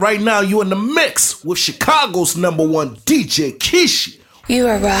Right now, you in the mix with Chicago's #1 DJ Kishi. You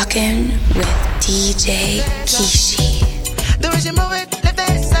are rocking with DJ Kishi. The way she move it, left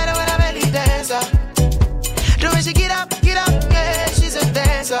that side of her belly dancer. The way she get up, yeah, she's a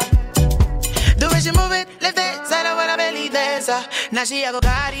dancer. The way she move it, left that side of her belly dancer. Now she a go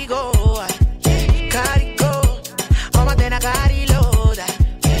carry go, all my then I carry load,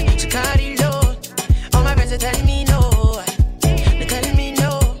 she carry load. All my friends they tell me no, they tell me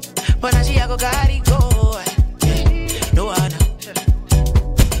no, but now she a go carry go, no one.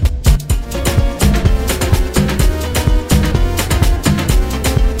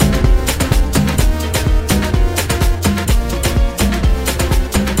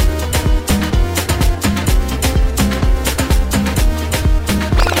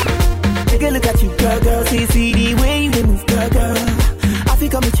 Look at you, girl, see the way you move, girl. I feel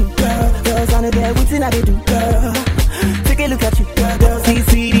come with you, girls on the bed, waiting I they do, girl. Take a look at you, girl, see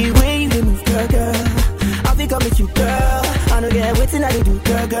the way you move, girl. I feel come with you, girl. I know get waiting I they do,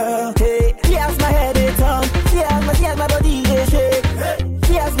 girl. Hey, she has my head, they turn. She has my body, they shake.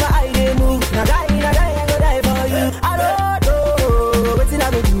 She has my eye, they move. Now die, I go die for you. I don't know, waiting I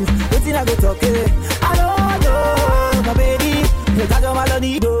go do, waiting I go talk, I don't know, my baby. You got your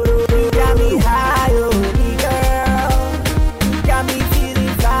melody, got me high, oh, me girl. Got me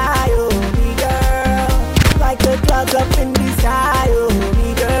feeling fly, oh, me girl. Like the clouds up in the sky, oh,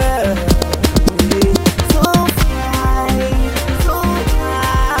 me girl. So fly, so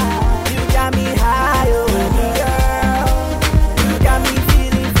high. You got me high, oh, me girl. Got me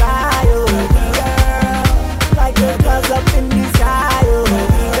feeling fly, oh, me girl. Like the clouds up in the sky, oh,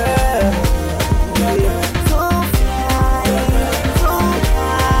 me girl.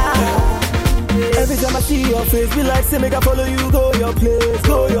 Every time I see your face, be like, say, make I follow you, go your place,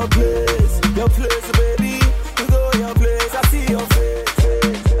 your place, baby, you go your place, I see your face.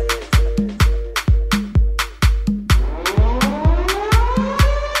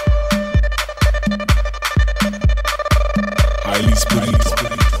 Highly spiritual.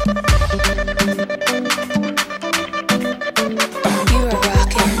 You are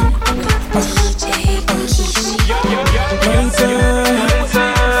rocking with DJ Kishi.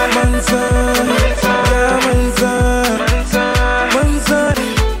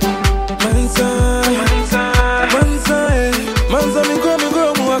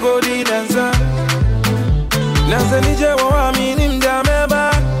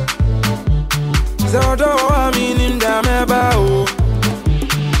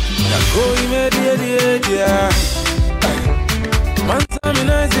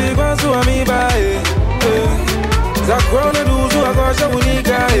 Zakrona duzu akosha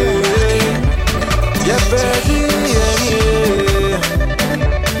unika Yepezi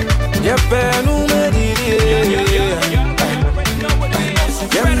Yepenu mediri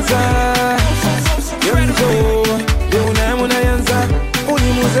Yenza Yenzo Yuna muna yenza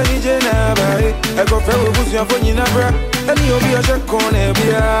Uni muze nije na bae Eko fewe busu ya fonyi na bra Eni obi ya shakone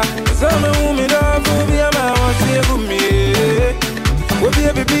bia Zame umidafu bia mawasi ya gumi Webi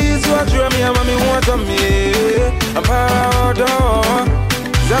ya bibi suwa chua mi ama mi wata mi Ampado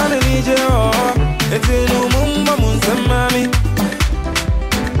Zane nije o Etinu mumba munsamami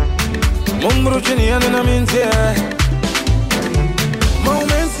Mumbru chini ya nina minti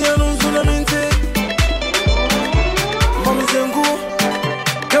Maumensi ya nunzuna minti Mamizengu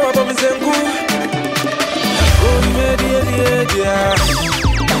Kewa mamizengu Koni medi ya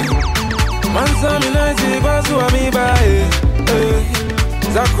Mansami naisi basu wa mi bae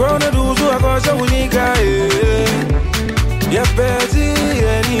Zakrona duzu akosha unika Yepezi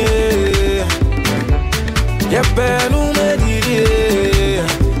Yepenu mediri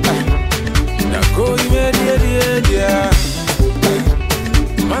Nakoi mediri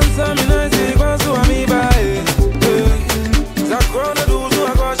Mansami naisi basu wa mi bae Zakrona duzu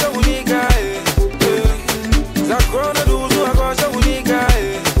akosha unika Zakrona duzu akosha unika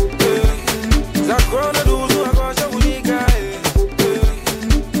Zakrona duzu akosha unika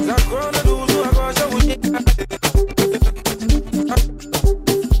Zakrona duzu akosha unika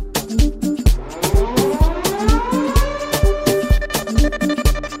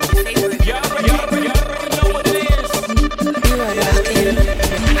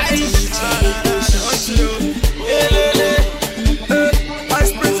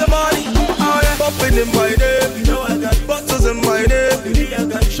in my name, you know I got bottles in my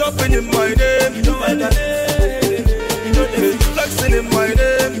name, shopping in my name, you know I got flexing in my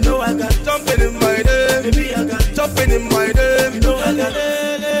name, you know I got jumping in my name, jumping in my name, you know I got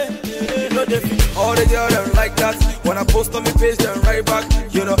all the girls them like that. When I post on my page, them right back.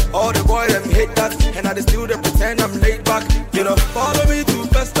 You know, all the boys them hate that, and I just still they pretend I'm laid back. You know, follow me to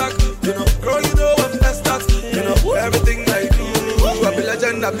best.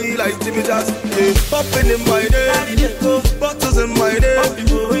 money like Jimmy Jazz. Yeah. Popping in my name, bottles in my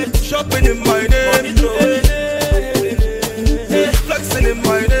name, shopping in my name, flexing in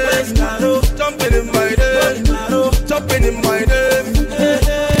my name, jumping in my name, jumping in my name.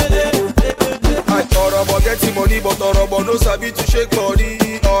 I thought about getting money, but thought about no sabi to shake body.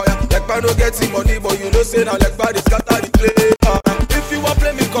 Oh yeah, like I no getting money, but you know say now like body scatter the play. If you want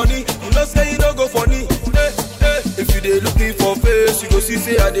play me conny, you know say you don't go funny. If you dey look me for face, you go see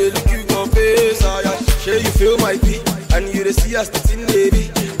say I dey look you for face. Ah yeah, sure you feel my beat, and you dey see us sitting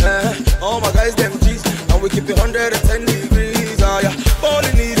baby. All my guys them G's, and we keep it 110 degrees. Ah yeah,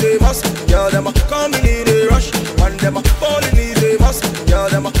 balling is a must, yeah them a coming in a rush, and them a balling is a must, yeah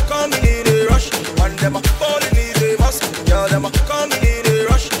them a coming in a rush, and them a balling is a must, yeah them a coming in a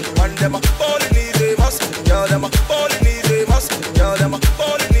rush, and them a balling is a must, yeah them a balling is a must, yeah them a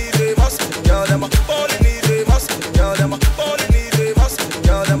balling is a must, yeah them a balling is a must, yeah them a balling is a must,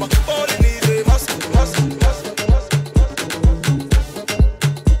 yeah them a balling is a must, must.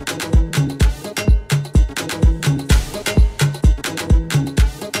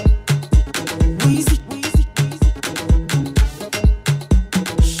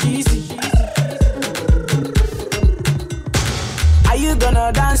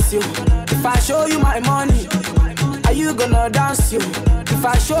 Dance you if I show you my money? Are you gonna dance you if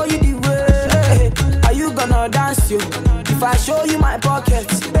I show you the way? Are you gonna dance you if I show you my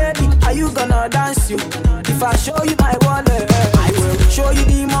pockets? Baby, are you gonna dance you if I show you my wallet? I will show you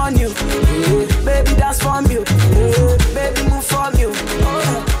the money. Baby, dance from you. Baby, move from you.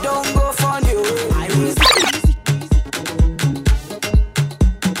 Don't go from you. I will.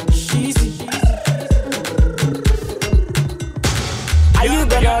 Are you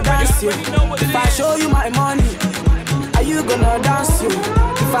gonna dance you if I show you my money? Are you gonna dance you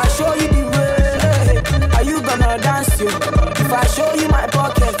if I show you the way? Are you gonna dance you if I show you my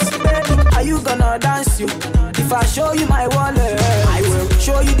pockets? Baby, are you gonna dance you if I show you my wallet? I will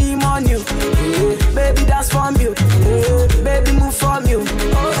show you the money. Baby, dance from you. Baby, move from you.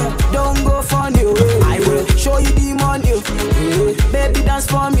 Don't go from you. I will show you the money. Baby, dance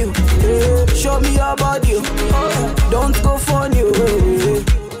from you. Show me your body. Don't go from you.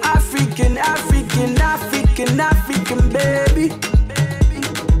 African, African, African, African, baby.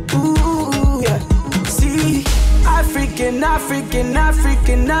 Ooh, yeah. See, African, African,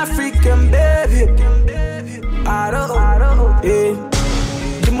 African, African, baby. I don't, yeah.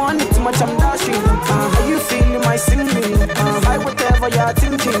 The money too much, I'm dashing. How you feeling my singing? Buy whatever you're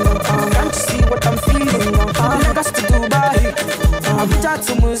thinking. Can't you see what I'm feeling? Lagos to Dubai, Abuja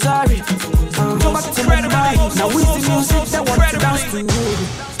to Missouri, go back to Mumbai. Now with the music that want to dance to.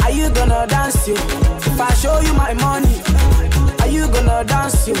 Are you gonna dance you if I show you my money? Are you gonna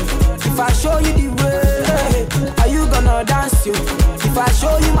dance you if I show you the way? Are you gonna dance you if I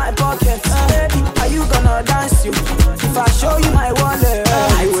show you my pockets? Baby, are you gonna dance you if I show you my wallet?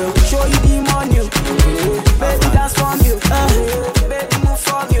 I will show you the money. Baby, dance from you. Baby, move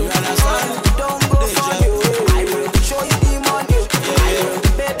from you. Don't go from you. I will show you the money. I will,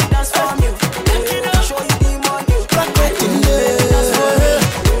 baby, dance from you. Show you the money. Baby, dance from you.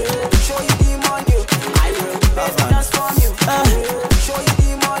 Show you the money. I will, baby, dance from you. Show you the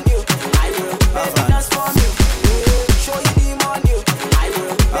money. I will, baby, dance from you. Show you the money. I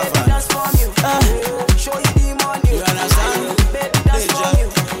will, baby, dance from you. Show you the money. You understand? Baby, dance from you.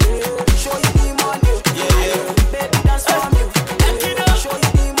 Show you the money. Baby, dance from you. Show you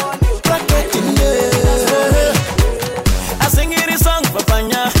the money. I sing it a song for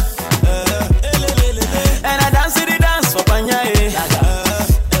Panya, and I dance the dance for Panya.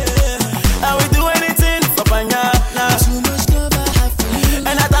 I will do anything for Panya,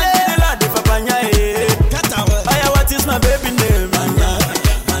 and I thank the Lord for Panya. Oh yeah, what is my baby name? Oh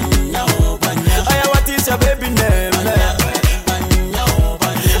yeah, what is your baby name?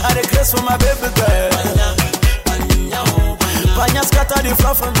 I request for my baby girl. Panya scatter the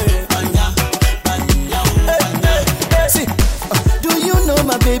floor for me. See, do you know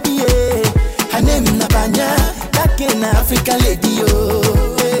my baby? Her name is Panya, that kind of African lady, yo.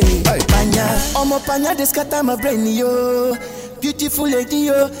 Panya, Omo Panya, they scatter my brain, yo. Beautiful lady,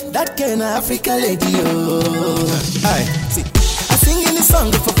 yo, that kind of African lady, yo. See, I sing in the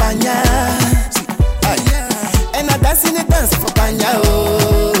song for Panya, and I dance in the dance for Panya,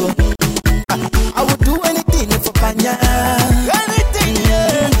 oh. I would do anything for Panya, anything,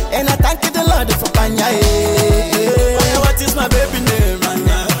 yeah. And I thank the Lord for Panya, Oh yeah, what is my baby name?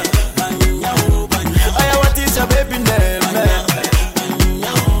 Oh yeah, what is your baby name?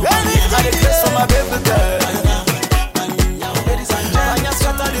 I request for my baby girl. Panya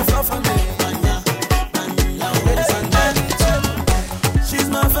scatter the floor for me. She's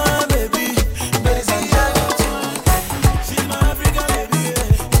my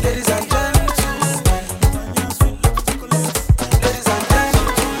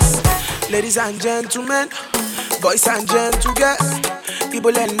Ladies and gentlemen, boys and girls,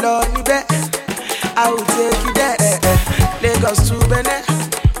 people in love me back. I will take you there. Lagos to Benin,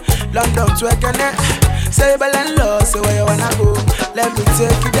 London to Ekene. Say Belenlo, say where you wanna go. Let me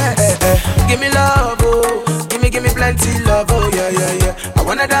take you there. Give me love, oh. Give me plenty love, oh yeah. I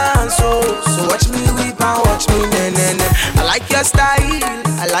wanna dance, oh. So watch me weep and watch me na. I like your style,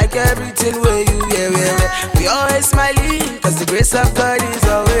 I like everything where you We always smiling, cause the grace of God is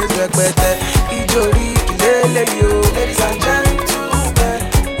always work better. Ijori, kilele yo, ladies and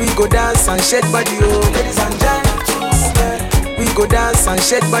gentlemen. We go dance and shake body, oh, ladies and gentlemen. We go dance and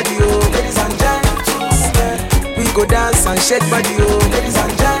shake body, oh, ladies and gentlemen. We go dance and shake body, oh, ladies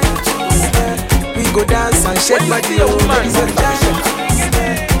and gentlemen. We go dance and shake body, oh, ladies and gentlemen.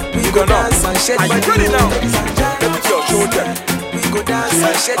 We go dance and shake body, oh, ladies and gentlemen. Show them. We go dance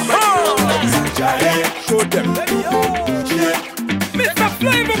and shake body, oh, ladies and gentlemen. Show them. Mr.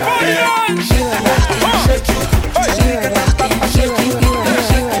 Flavor Body on.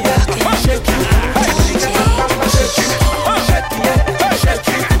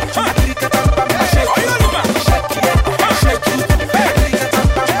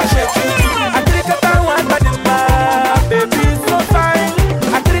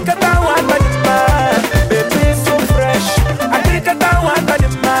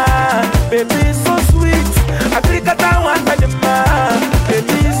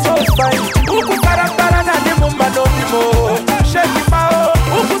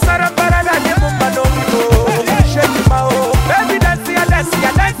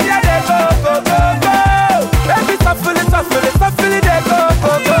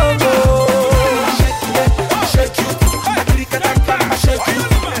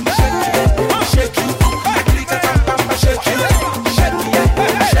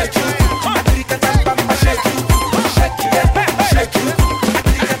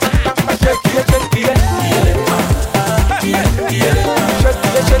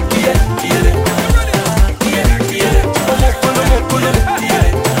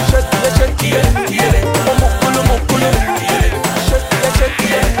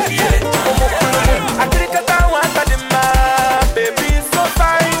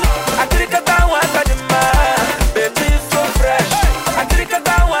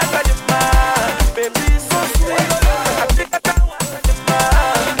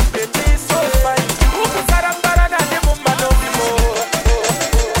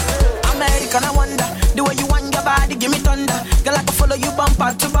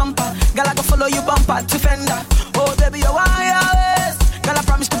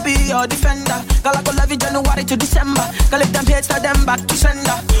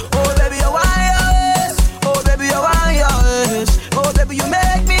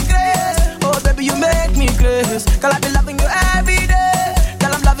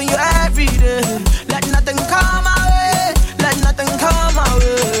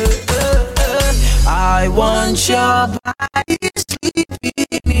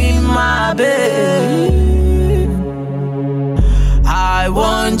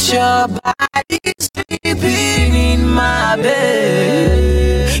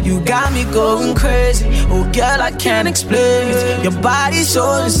 Can't explain it. Your body's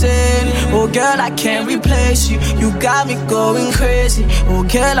so insane. Oh girl, I can't replace you. You got me going crazy. Oh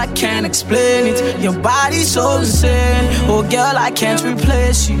girl, I can't explain it. Your body's so insane. Oh girl, I can't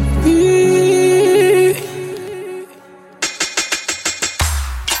replace you.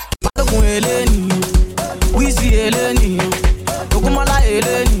 Weezy Eleni, Ogumola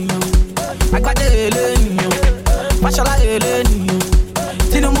Eleni, Agbade Eleni, Mashallah Eleni,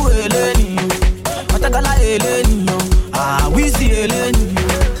 Tinubu Eleni, Matagala Eleni, Weezy Eleni,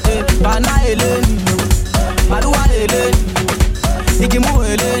 Bana Eleni, Malua Eleni, Igimu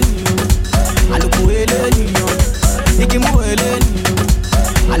Eleni, Aluku Eleni, Igimu Eleni,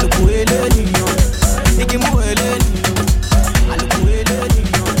 Aluku Eleni, Igimu Eleni, Aluku Eleni,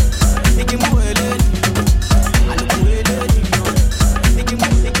 Igimu Eleni.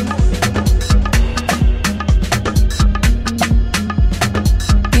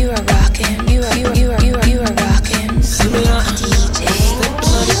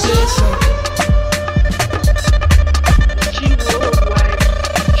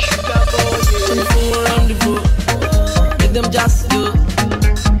 DJ.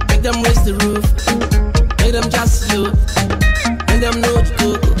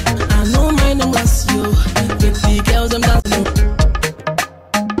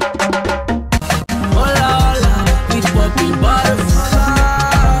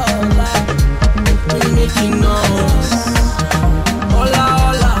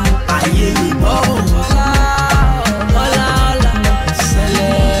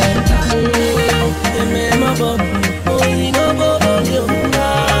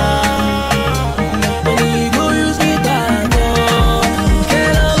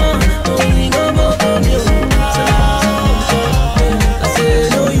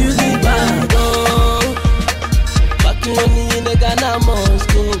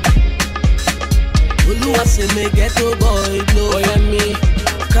 a ghetto boy blow. Oh yeah, me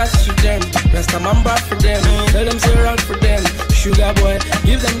catch you them, rest I'm back for them. Tell them to run for them, sugar boy,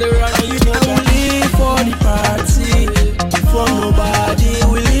 give them the run. You know I will live for the party, for nobody.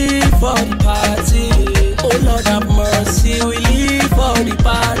 We live for the party. Oh Lord have mercy, we live for the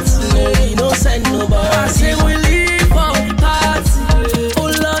party. No, we no send nobody. I say we live for the party. Oh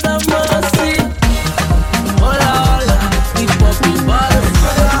Lord have mercy. Hola, hola, we pop the bottle.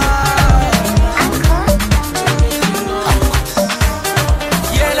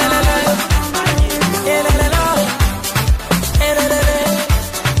 Yeah, la la la, yeah la la la, yeah la la la,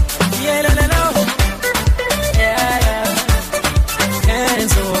 yeah la la la, yeah yeah, and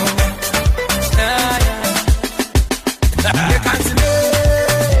so yeah yeah. You can't see me.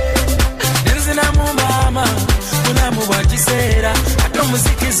 Nenzina mumama, kuna mubajisera, ato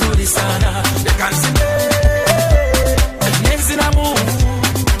muziki zuri sana. You can't see me. Nenzina mu,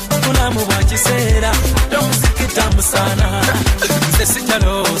 kuna mubajisera, ato muziki tamu sana. Nze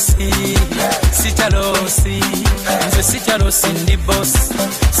sichalosi, sichalosi, nze sichalosi ndi boss,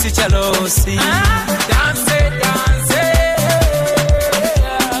 sichalosi. Dance, dance.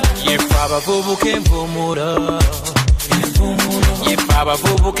 Yefaba vubuke mvumura, yefaba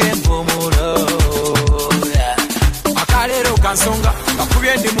vubuke mvumura. Akalero kansonga,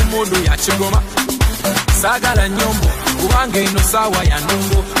 kakubye ndi mu mundu ya kigoma. Sagala nyombo, kubanga ino sawa ya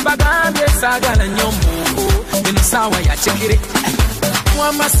nungo. Bagambye sagala nyombo, ino sawa ya chikiri.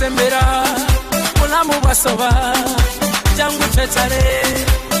 Mwama sembera, mulamu basoba. Jangu chetare,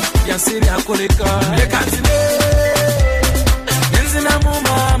 yansiri akulika. Yekanzine, nenzina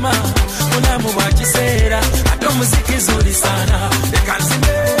mumama, mulamu wachisera. Ato muziki zuri sana.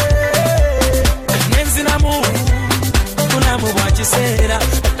 Yekanzine, nenzina mulamu wachisera.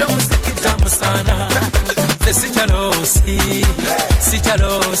 Ato muziki tamu sana. Nze sichalosi,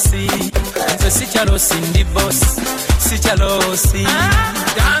 sichalosi, nze sichalosi ndi boss, sichalosi.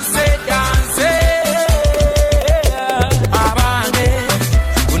 Dance, dance, abange,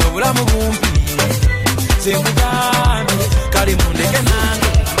 buno bulamu bumpi, zenkugambe, kali mundeke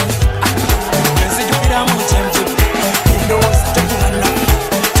nange. Nzijukira mu kyemtu, ndowooza tekubala,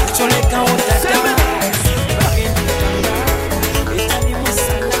 kyolekawo dada.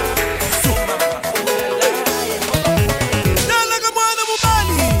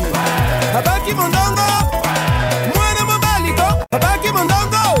 Babaki mondongo, mwana mobaliko. Babaki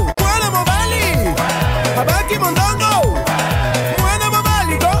mondongo, mwana mobali. Babaki mondongo, mwana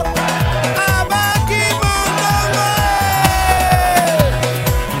mobaliko. Babaki mondongo.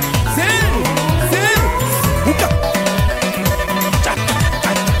 Zin, zin, buka.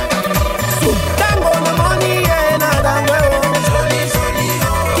 Tango na moni ye na dangwe o.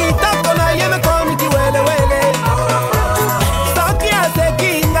 Kitako na ye me komi kiwele wele. Saki ase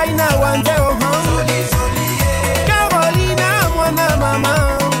kinga ina wanje o. Carolina mwana mama.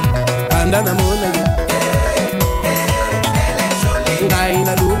 Anda na mona ye. Ngai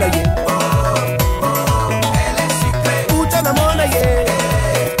na lula ye. Uta na mona ye.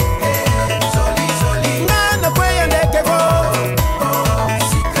 Nana kweya ndeke go.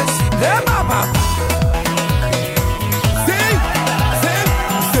 Le baba.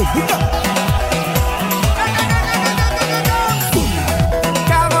 Say, buka.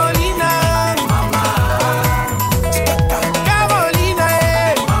 Carolina, Carolina,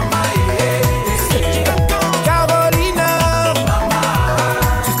 Carolina,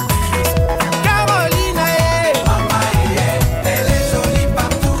 Carolina, elle est jolie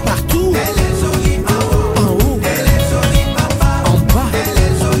partout, partout, elle est jolie en haut, elle est jolie en bas, elle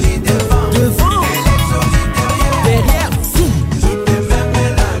est jolie devant, elle est jolie derrière, si, et même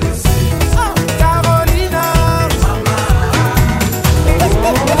elle a le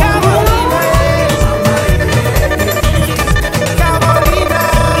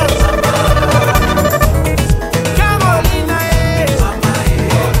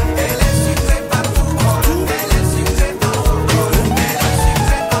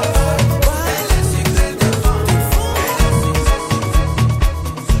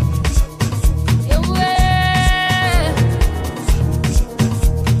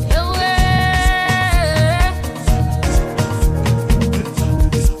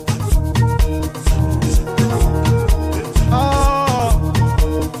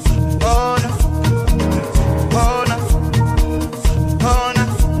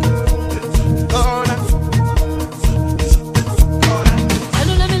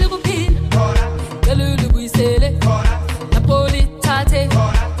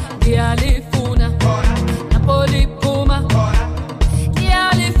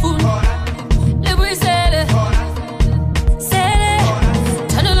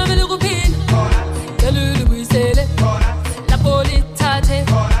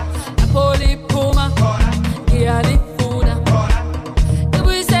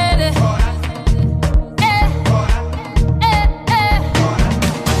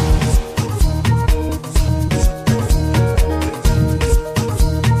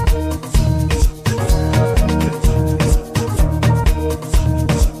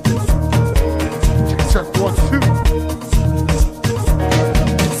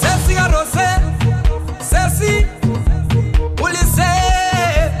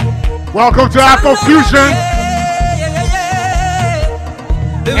Welcome to Afrofusion.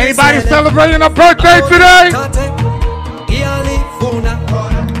 Anybody celebrating a birthday today?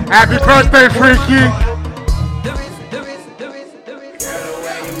 Happy birthday, Freaky.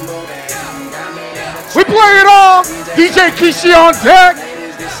 We play it all. DJ Kishi on deck.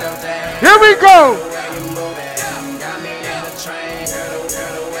 Here we go.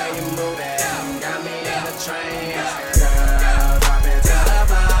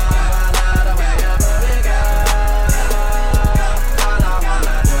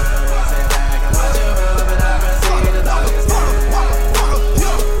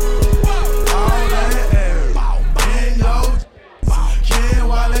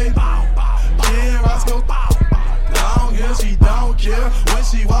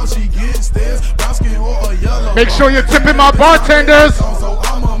 Make sure you're tipping my bartenders. So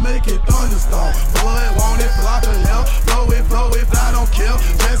I'ma make it thunderstorm. Blood want it, block the left. Flow it, I don't kill.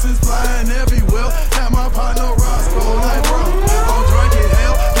 Jessens flying everywhere. Got my partner Roscoe like bro. I'm drunk in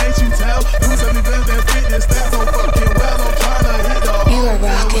hell, can't you tell? Who's every best that fitness that's so fucking well. I'm trying to hit the You are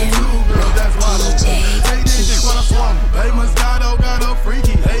rocking with DJ Kishi. Hey Moscato got a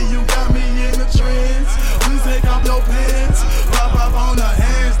freaky. Hey, you got me in the trance. Please take off your pants. Pop up on the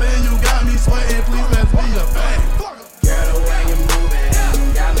hands, then you got me sweating. Please let's be a fan.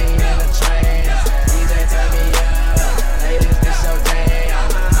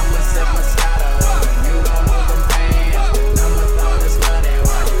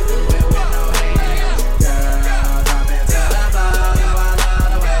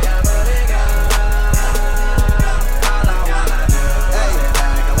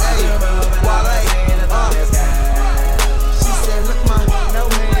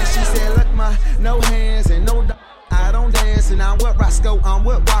 I'm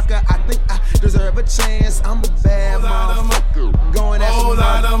with Walker, I think I deserve a chance. I'm a bad motherfucker. Going at whole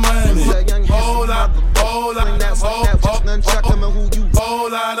lot of money. Whole lot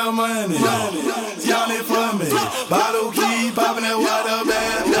of money. Y'all it for me. Bottle key popping that water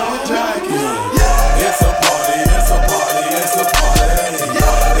bag. No jacket. It's a party. It's a party. It's a party.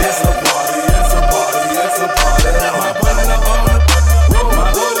 It's a party. It's a party. It's a party. My partner on the my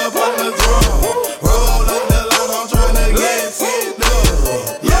hood up on the drum. Roll up the line. I'm trying to get it done.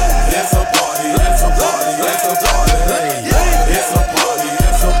 It's a party. It's a party. It's a party. It's a party.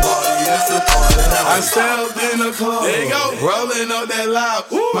 It's a party. It's a party. I stepped in the club. There you go. Rolling up that loud.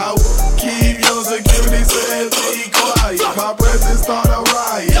 My keep your security says be quiet. My presence start a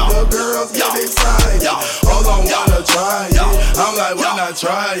riot. The girls get excited. Hold on, wanna try it. I'm like, why not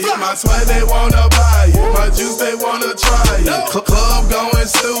try it? My sweat they wanna buy it. My juice they wanna try it. Club going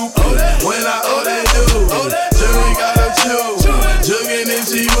stupid. When I they do. Jury gotta choose. Jugging and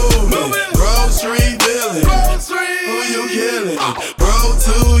she moving. Grocery dealing. Who you killing? Bro,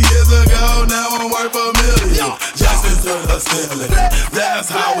 2 years ago, now I'm worth $1 million. Justice to the ceiling. That's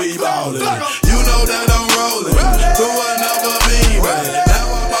how we ballin'. You know that I'm rollin' to another beat. Now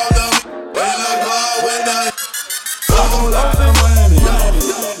I'm out the in the club with the whole lot of money.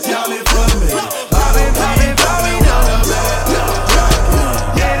 Y'all it for me. I've been poppin' on the bed.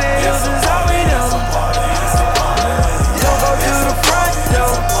 Yeah, this is how we do. Don't go to the front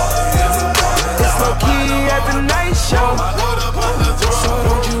door. It's low key at the night show. So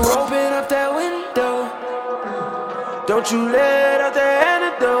don't you open up that window. Don't you let out the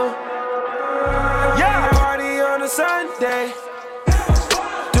antidote. Yeah, party on a Sunday.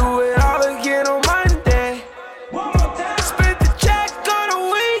 Do it all again on Monday. Split the check on the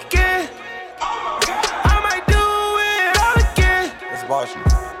weekend. I might do it all again. That's bossy.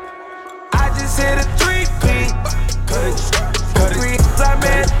 I just hit a 3-peat. Cut it. 3 I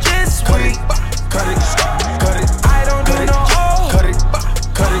met this week. Cut it. I don't do no old. Cut it.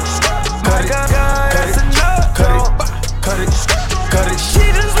 My gun, that's enough. Cut it. She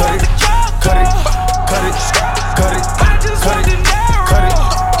just want the job. Cut it. I just want the narrow.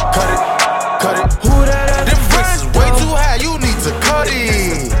 Cut it. Who that? Them prices way too high. You need to cut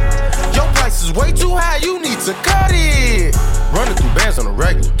it. Your price is way too high. You need to cut it. Running through bands on the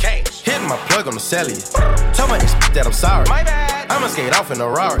regular. Hitting my plug on the celly. Tell my ex that I'm sorry. My bad. I'ma skate off in a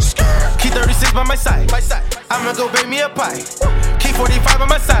Rari. Key 36 by my side. I'ma go bake me a pie. Key 45 by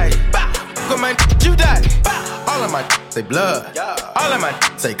my side. With my you die. All of my say blood. All of my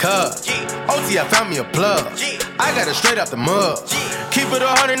say cub. OT, I found me a plug. I got it straight out the mud. Keep it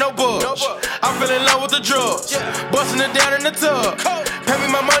 100, no bugs. I fell in love with the drugs. Busting it down in the tub. Pay me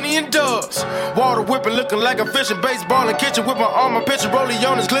my money in dubs. Water whipping, looking like a fishing. Baseball in kitchen with my arm, my pitcher. Rollie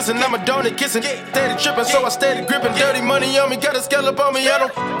on his glisten. I'm a donut kissing. Steady tripping, so I steady gripping. Dirty money on me, got a scallop on me. I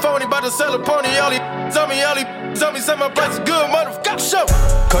don't phony, about to sell a pony. All he told me, say my price is good, motherfucker. Show.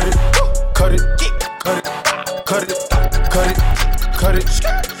 Cut it. cut it, cut it, cut it, cut it, cut it,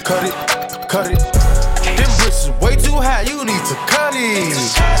 cut it, cut it. Them bricks is way too high, you need to cut it.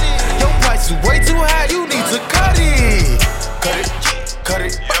 Your price is way too high, you need to cut it. Cut it, cut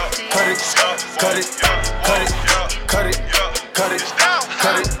it, cut it, cut it, cut it, cut it, cut it,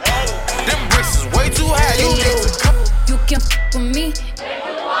 cut it. Them bricks is way too high, you need to cut it. You can f with me.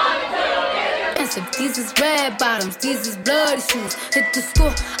 These is red bottoms, these is bloody shoes. Hit the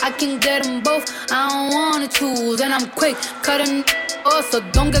school, I can get them both. I don't wanna choose, and I'm quick cutting off, so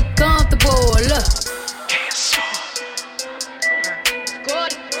don't get comfortable. Look.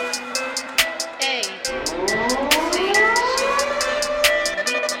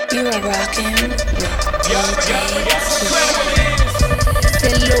 You are rocking with DJ.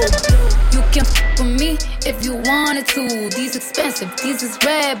 You can f with me if you wanted to. These expensive, these is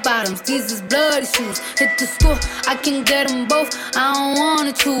red bottoms, these is bloody shoes. Hit the school, I can get them both. I don't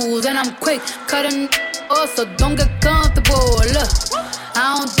wanna choose, and I'm quick cutting off, so don't get comfortable. Look,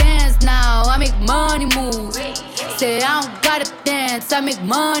 I don't dance now, I make money move. Say I don't gotta dance, I make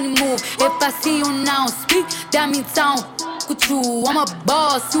money move. If I see you now speak, that means I don't with you. I'm a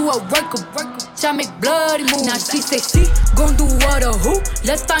boss, you a worker. I make bloody moves. Now she say she gon' do what or who?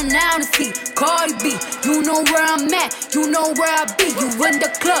 Let's find out and see. Cardi B, you know where I'm at, you know where I be. You in the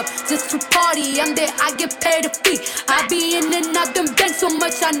club just to party, I'm there, I get paid a fee. I be in and out them banks so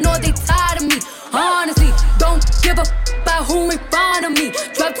much, I know they tired of me. Honestly, don't give a about who in front of me.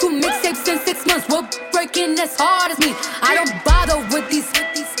 Drop 2 mixtapes in 6 months, we're breaking as hard as me. I don't bother with these,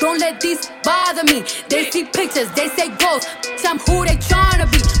 don't let these bother me. They see pictures, they say goals, I'm who they tryna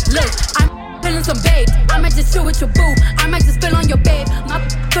be. Look, I'm feeling some babe, I might just chill with your boo, I might just spill on your babe. My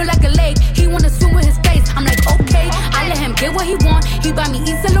feel like a lake, he wanna swim with his face. I'm like, okay, I let him get what he want. He buy me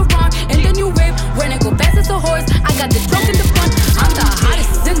East Saint Laurent and the new rib. When I go fast as a horse, I got the trunk in the front. I'm the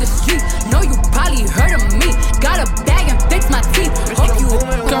hottest in the street, know you probably heard of me. Got a bag and fix my teeth, hope you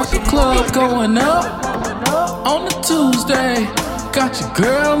got the club going up on a Tuesday. Got your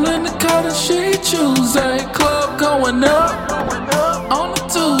girl in the cotton sheet Tuesday. Club going up on a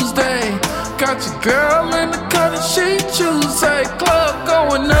Tuesday. Got your girl in the cotton sheet Tuesday. Club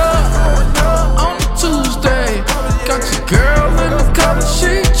going up on a Tuesday. Got your girl in the cotton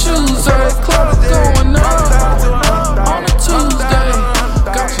sheet Tuesday. Club going up on a Tuesday.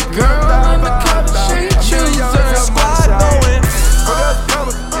 Got your girl in the cotton sheet Tuesday. Squad going.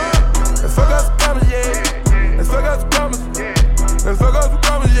 Fuck us coming, yeah. Let's fuck us coming. Let's fuck us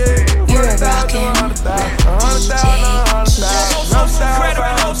coming, yeah. You are rocking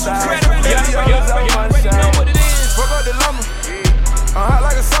Fuck up the llama. I'm hot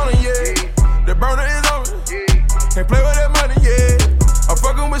like a sauna, yeah. The burner is on me. Can't play with that money, yeah. I'm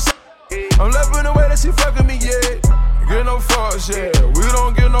fucking with shit. I'm loving the way that she fucking me, yeah. Get no fucks, yeah. We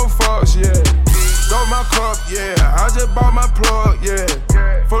don't get no fucks, yeah. Throw my cup, yeah. I just bought my plug, yeah.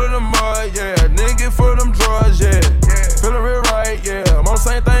 Full of the mud, yeah. Nigga full of them drugs, yeah. Feeling real right, yeah. I'm on the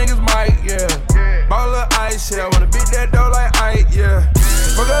same thing as Mike, yeah. Ball of ice, yeah. Wanna beat that dough like Ike, yeah.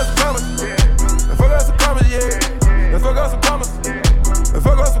 Fuck us coming, fuck us coming, yeah. Fuck us coming,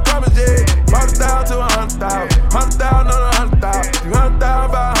 fuck us coming, yeah. 100,000 to 100,000, 100,000 on 100,000,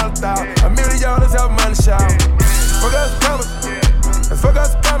 200,000 by 100,000. $1 million, let's have money shout. Fuck us coming, fuck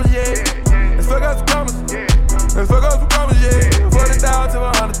us coming, yeah. Fuck us coming, fuck us coming, yeah. 40,000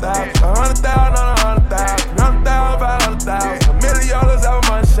 to 100,000, 100,000 on 100,000, 200,000 by 100,000. $1 million, let's have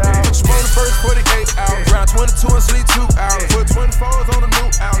money shout. Smoke the first 48 hours, round 22 and sleep 2 hours. Put 24s on the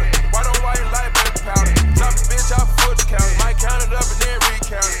new outlet. Why don't white light baby powder? Drop the bitch off foot count. Might count it up and then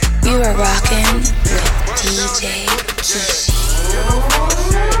recount it. You are rocking with DJ Kishi.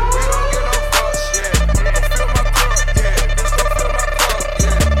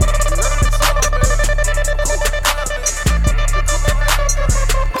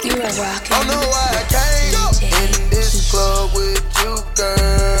 You are rocking. Don't know why I came in this club with you,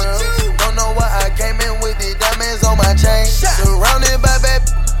 girl. Don't know why I came in with the diamonds on my chain. Surrounded by bad,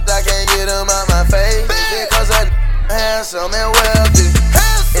 I can't get them out my face. Is it cause I handsome and wealthy?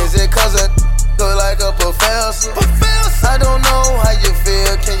 Is it cause I look like a professor? I don't know how you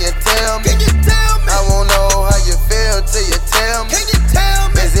feel, can you tell me? I won't know how you feel till you tell me.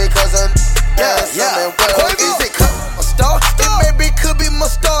 Is it cause I'm handsome and wealthy? Is it cause I'm a star? It maybe could be my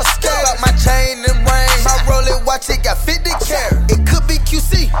star scale. Like my chain and ring, my Rolex watch, it got 50 carat. It could be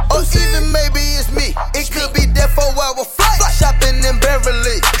QC, or even maybe it's me. It could be that 4-hour flight, shopping in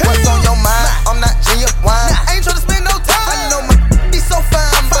Beverly. What's on your mind? I'm not genuine. I ain't tryna spend no time. I know my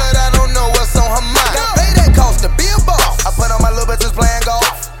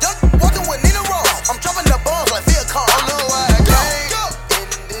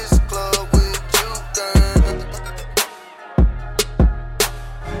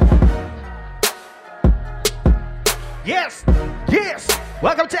Yes, yes.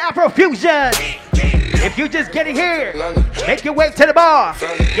 Welcome to Afrofusion. If you're just getting here, make your way to the bar.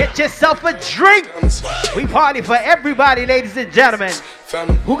 Get yourself a drink. We party for everybody, ladies and gentlemen.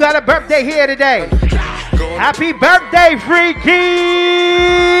 Who got a birthday here today? Happy birthday,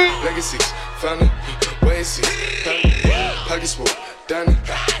 Freaky! Legacies, family, Wazy, Pockets full, Danny,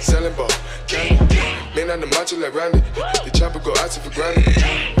 selling ball, candy. Man on the macho like Randy. The chopper go out for granted.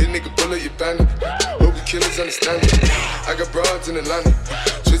 This nigga bullet, you bandit. Hope the killers understand it. I got broads in Atlanta.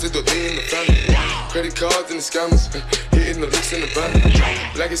 Twisted to me in the family. Credit cards and the scammers. Hitting the licks in the van.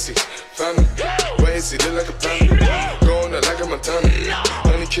 Legacy, family, Wazy, look like a panda. Going out like a Montana.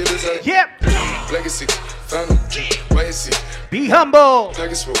 Honey killers on it. Yep. Legacy, family, Wazy. Be humble.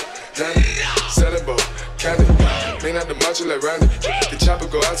 Pockets full, Danny, selling ball, candy. Man out the macho like Randy. The chopper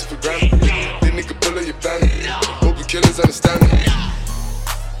go out for granted. This nigga bullet, you bandit. Hope the killers understand it.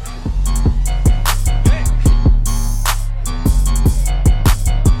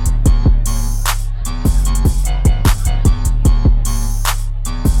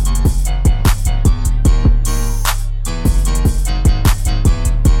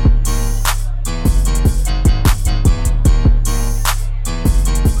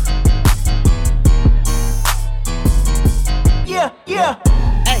 Yeah.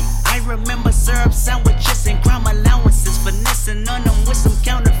 Hey, I remember syrup sandwiches and crime allowances. Finessing on them with some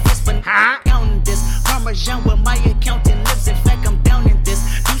counterfeits, but counting this. Parmesan with my accountant lips. In fact, I'm down in this.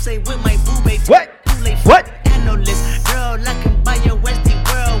 You say with my boo baby. What? Analyst. Girl, I can buy your Westie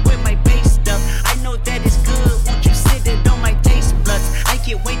world with my base stuff. I know that it's good. Won't you sit it on my taste buds? I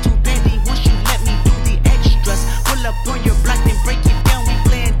get way too petty once you let me do the extras. Pull up on your block and break it down. We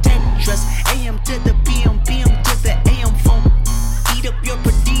playing Tetris. AM to the PM, PM to the AM phone. Up your per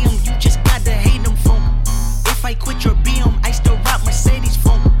diem, you just gotta hate them phone. If I quit your BM, I still rock Mercedes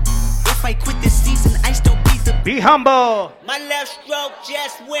phone. If I quit this season, I still beat the. Be humble. My left stroke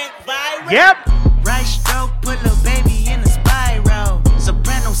just went viral. Yep. Right stroke put a baby in a spiral.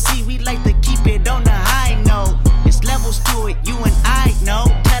 Soprano C, we like to keep it on the high note. There's levels to it, you and I know.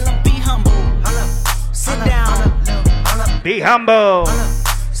 Tell them be humble. Sit down. Be humble.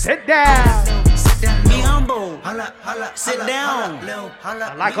 Sit down. Be humble. Sit down.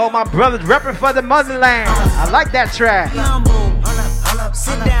 I like all my brothers repping for the motherland. I like that track. Be humble.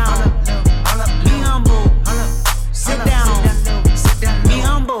 Sit down. Be humble. Sit down. Be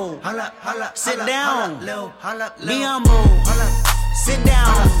humble. Sit down. Be humble. Sit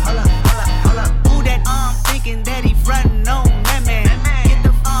down. Who that thinking that he frontin' on man? Get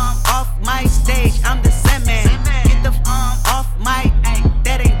the off my stage. I'm the Sandman. Get the off my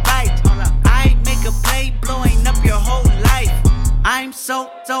that ain't right. I make a play blowing up your whole life. I'm so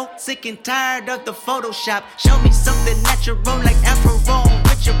sick and tired of the Photoshop. Show me something natural like Afro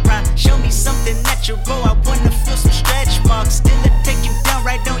with your pride. Show me something natural. I wanna feel some stretch marks. Still it take you down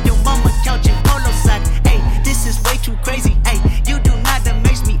right on your mama couch in polo socks. Hey, this is way too crazy. Hey, you do not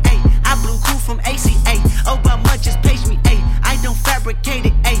amaze me. Hey, I blew cool from ACA. Obama just page me. Hey, I don't fabricate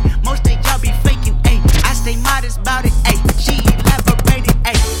it. Hey, most of y'all be faking. Hey, I stay modest about it. Hey, she elaborated.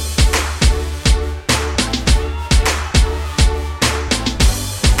 Hey.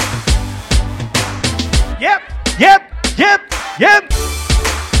 Yep.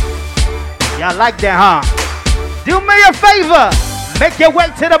 Y'all like that, huh? Do me a favor. Make your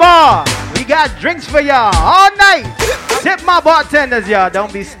way to the bar. We got drinks for y'all all night. Tip my bartenders, y'all.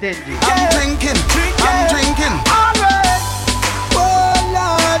 Don't be stingy. I'm drinking.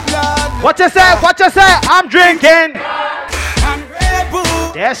 What you say? I'm drinking.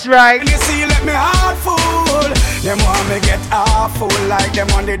 That's right. And you see, let me heart full. Them want me get awful. Like them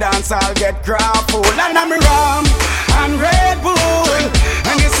on the dance, I'll get grappled. And I'm rum and Red Bull.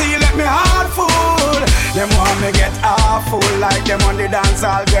 And you see, let me heart full. Them want me get awful. Like them on the dance,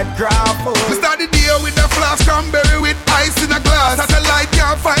 I'll get grappled. We start the day with a flask cranberry with ice in a glass. Satellite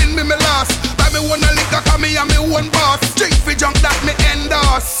can't find me last. Buy me one a liquor, cause me and me one boss. Drink for junk that me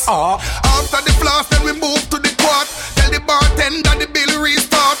endorse. After the flask, then we move to the quart. Tell the bartender the bill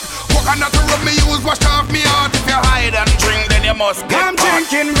restart. Coconut to rub me use, wash off me out. If you hide and drink, then you must get I'm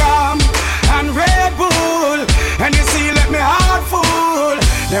drinking rum and Red Bull. And you see, let me heart full.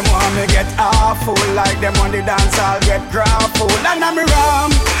 Them want me get awful. Like them on the dance, I'll get grappled. And I'm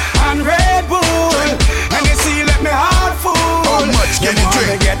rum and Red Bull. And you see, let me heart full. How much can you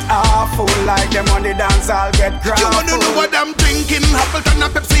drink? Me get awful. Like them on the dance, I'll get grappled. You wanna know what I'm drinking? Appleton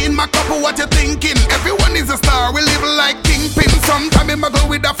and Pepsi in my cup, what you thinking? Everyone is a star, we live like kingpin. Sometime I go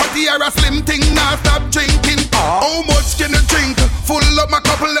with a fatty or a slim thing. Now stop drinking. How much can you drink? Full up my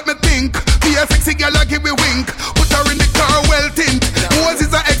cup, let me think. Be a sexy girl, I give me wink. Put her in the car, well tint. Who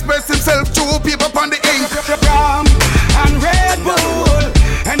is a express himself through paper on the ink. Rum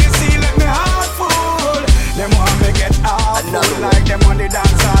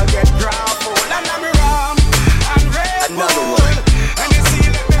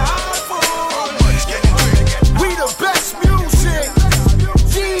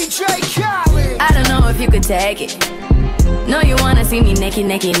take it. No, you wanna see me naked,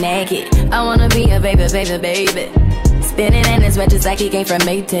 naked, naked. I wanna be a baby, baby, baby. Spinning in his red just like he came from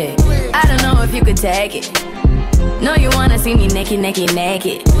Maytag. I don't know if you could take it. No, you wanna see me naked, naked,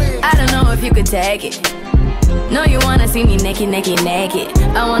 naked. I don't know if you could take it. No, you wanna see me naked, naked, naked.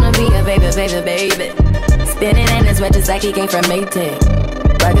 I wanna be a baby, baby, baby. Spinning in his red just like he came from Maytag.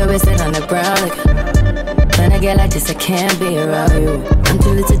 Rocket with it on the ground like when I get like this, I can't be around you. I'm too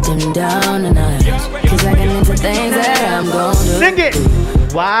little to dim down a notch. Cause I can into things that I'm gon' do. Sing it!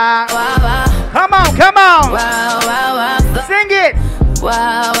 Wow. Wow, wow. Come on, come on! Wow, wow, wow. Sing it!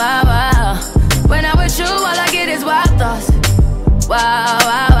 Wow, wow, wow. When I'm with you, all I get is wild thoughts. Wow,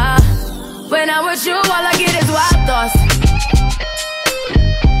 wow, wow. When I'm with you, all I get is wild thoughts.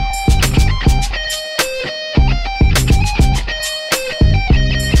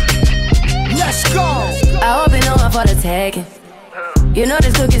 Let's go. I hope you know I'm for the taking. You know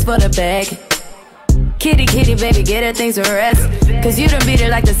this cookie's for the bag. Kitty, kitty, baby, get her things to rest. Cause you done beat it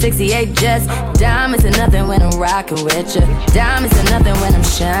like the 68 Jets. Diamonds are nothing when I'm rockin' with ya. Diamonds are nothing when I'm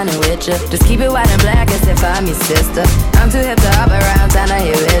shining with ya. Just keep it white and black as if I'm your sister. I'm too hip to hop around, time to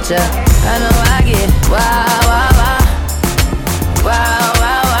hit with ya. I know I get wow, wow, wow. Wow,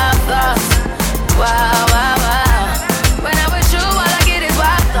 wow, wow, thoughts. Wow, wow, wow. When I'm with you, all I get is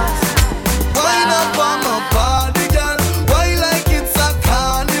wild thoughts. Wind up on my body, girl. Why like it's a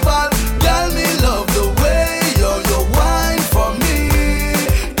carnival? Girl, me love the way you wine for me.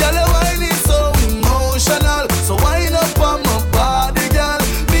 Girl, your wine is so emotional. So wind up on my body, girl.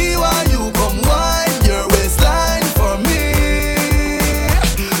 Me while you come wine your waistline for me.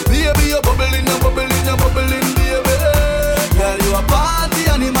 Baby, you're bubbling, you're bubbling, you're bubbling, baby. Girl, you a party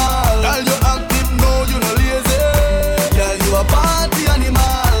animal. Girl, you active, no, you no lazy. Girl, you a party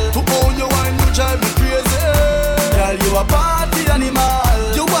animal. To own your wine, you drive me crazy. Girl, you a party animal.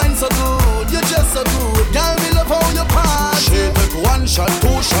 You wine so good, you just so good. Girl, me love how you party. She take 1 shot,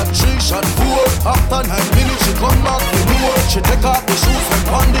 2 shot, 3 shot, 4. After 9 minutes, she come back with more. She take off the shoes and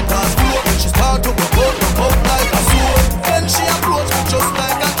pound the dance floor. Then she start to go out like a sword. Then she approach me just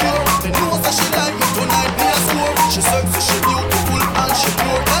like a cure. Then know that she like me tonight, be a sword. She sexy, she beautiful, and she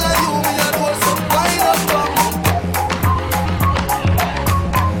pure. Tell her you me adore, so wind up for me.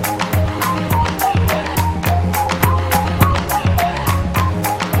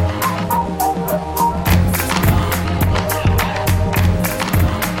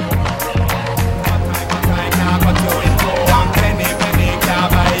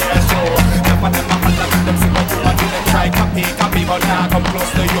 Come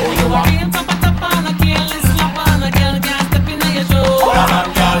close to you, you are.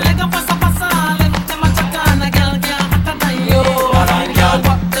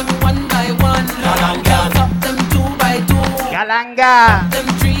 Galanga. Them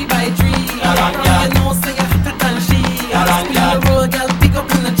 3 by 3. You know, say you're hotter than she. Spin the road, girl, pick up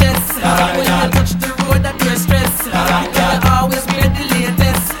in the chest. When you touch the road, that you're stressed. You always wear the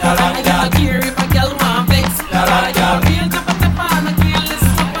latest. I don't care if a girl want vex. Real tapa tapa, and a careless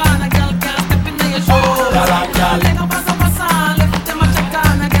tapa, and a girl can't step in your show. Leg up pasa pasa, left them a check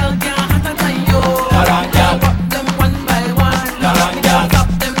on a girl can't hotter than you. Pop them 1 by 1. Pop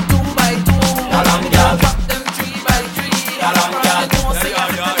them 2 by 2. Pop them 3 by 3.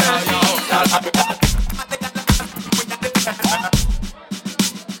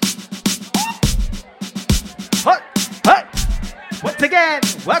 Once again,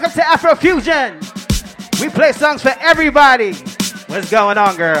 welcome to Afrofusion. We play songs for everybody. What's going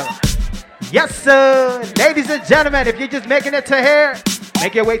on, girl? Yes, sir. Ladies and gentlemen, if you're just making it to here,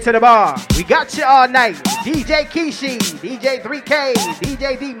 make your way to the bar. We got you all night. DJ Kishi, DJ 3K,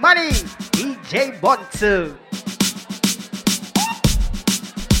 DJ D Money, DJ Bontu.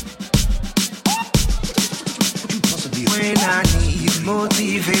 When I need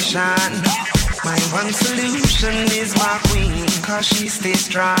motivation, my one solution is my queen, cause she stays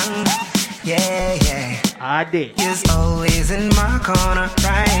strong. Yeah, yeah. I did. She's always in my corner,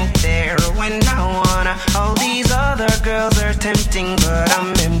 right there when I wanna. All these other girls are tempting, but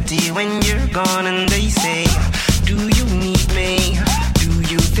I'm empty when you're gone. And they say, do you need me? Do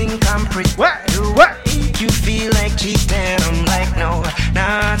you think I'm pretty? What? You feel like cheating? I'm like, no,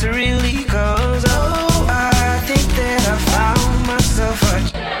 not really, cause oh, I think that I found myself a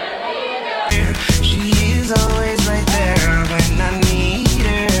cheerleader. She is always right there when I need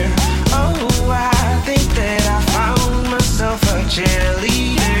her. Oh, I think that I found myself a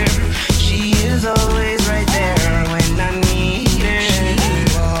cheerleader. She is always right there when I need her. She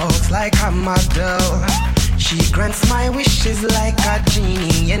walks like a model. She grants my wishes like a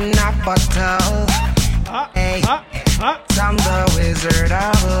genie in a bottle. Hey, I'm the wizard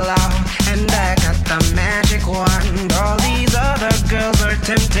of love, and I got the magic wand. All these other girls are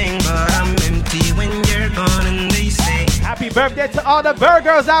tempting, but I'm empty when you're gone. And they say, happy birthday to all the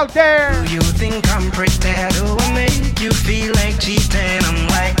burgers out there. Do you think I'm pretty? Do I make you feel like cheating? I'm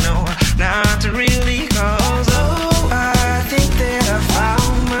like, no, not really, cause oh, I think that I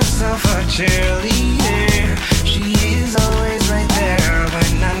found myself a cheerleader. She is always right there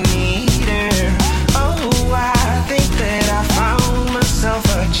when I need her. Oh, I think that I found myself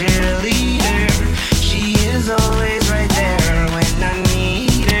a cheerleader. She is always right there when I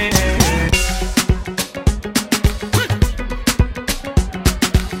need her.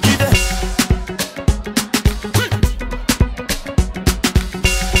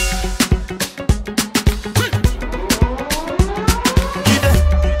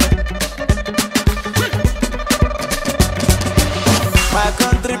 My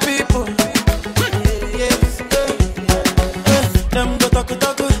country people, them go talk.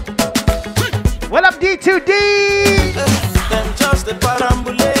 What up, D2D? Them just the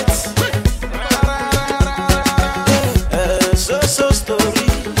parambulates. So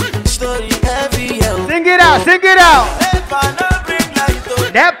story heavy. Sing it out, sing it out.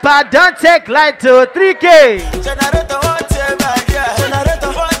 Nepa don't take light to 3K. Generator won't tell my yeah.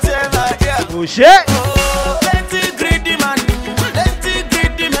 Generator won't tell my yeah. Oh shit. Plenty greedy man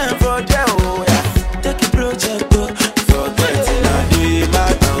for them. Oh yeah. Take a project, forget it and do it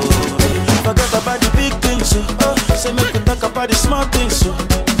back. Forget about the big things, so say make we talk about the small things, so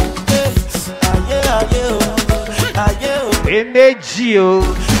in the geo.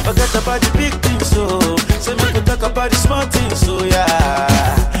 Forget about the big things, so say make we talk about the small things, so yeah.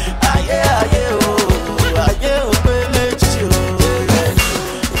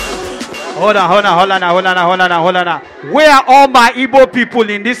 Hold on. Where are all my Igbo people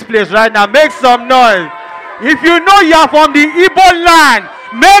in this place right now? Make some noise. If you know you're from the Igbo land,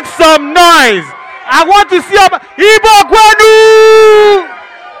 make some noise. I want to see Igbo Gwenu.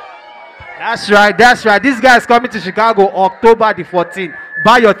 That's right. This guy is coming to Chicago October the 14th.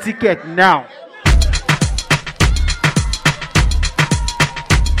 Buy your ticket now.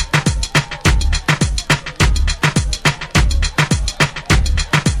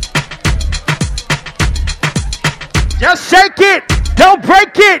 Just shake it, don't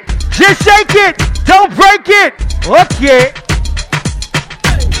break it. Just shake it, don't break it. Okay.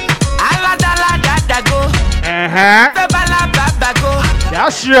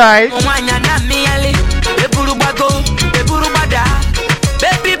 That's right.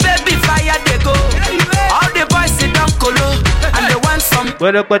 Baby, fire they go. All the boys sit down colo, and they want some.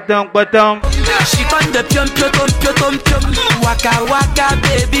 She con the pium. Waka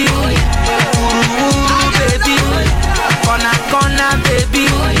baby. Uru baby. Corner baby.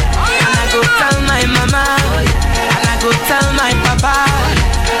 And I go tell my mama. And I go tell my papa.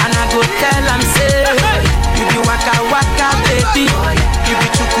 And I go tell am say, you be waka baby. You be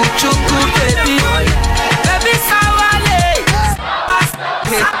chuku baby. Baby sawale.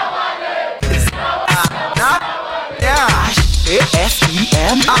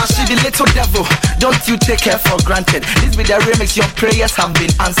 A-F-E-M. She the little devil. Don't you take her for granted. This be the remix, your prayers have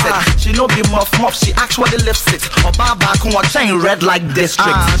been answered. She no be muff, she actually lifts it. Or baba come on chain red like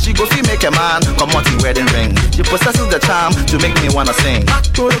district. She go fee make a man come on the wedding ring. She possesses the charm to make me wanna sing.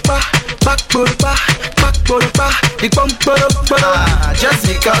 Just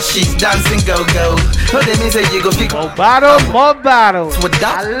because she's dancing go. No they mean say you go pick more battles. With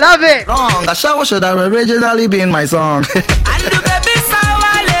that, I love it. Wrong. A shower should have originally been my song.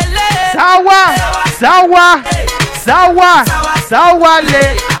 Sawa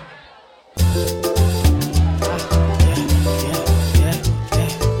le.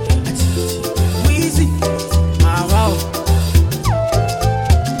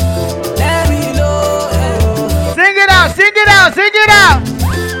 Sing it out.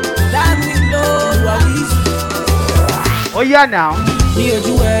 Oh yeah now.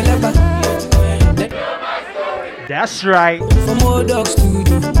 That's right. From old dogs to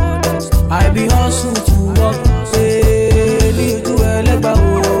do, I be hustle to walk.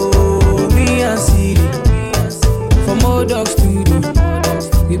 Me and Siri. From old dogs to do,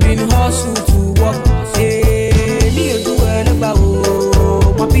 we been hustle to walk.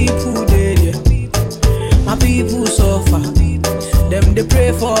 My people dead, my people suffer. Them they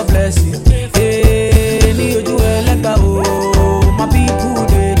pray for blessing. My people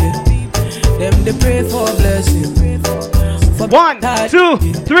dead, them they pray for blessing. 1, 2,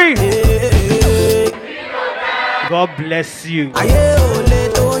 3. God bless you.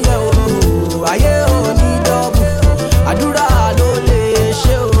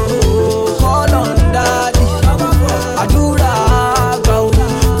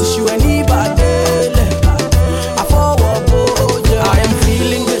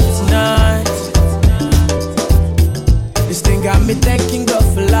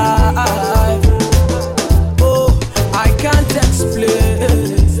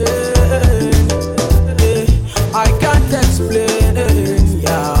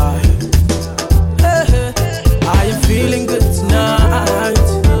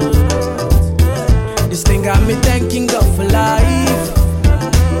 thanking God for life.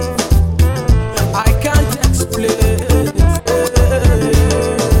 I can't explain.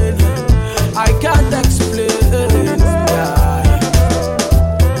 I can't explain.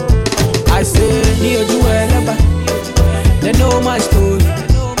 I say, near do whatever. They know my story.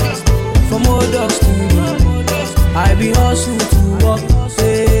 From old dogs to me, I be hustle to walk.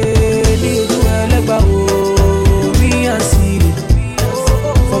 Say, near do whatever. Oh, me and see it.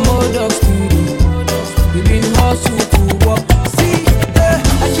 From old dogs to me, we been hustle to walk. See,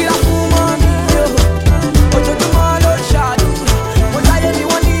 I kill a woman, yo. But you tomorrow shadow. But I am the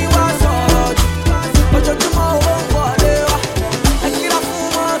one who was hard. But you tomorrow whatever. I kill a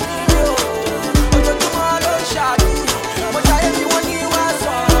woman, yo. But you tomorrow shadow. But I am the one who was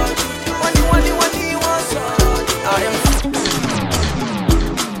hard. One who was hard. I am.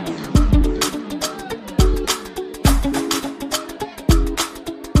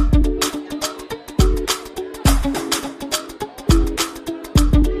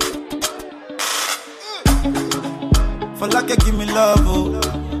 For like give me love, oh.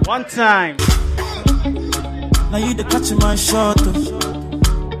 One time. Now you the catch my shot, oh.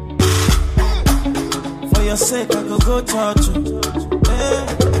 For your sake, I go touch you. Hey.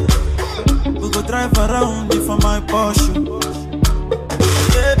 We go drive around you for my Porsche.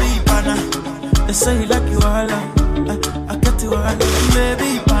 Baby, pana. They say you like you all, I get you all.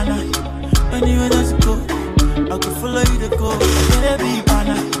 Baby, pana. Anywhere that you go, I can follow you to go. Baby,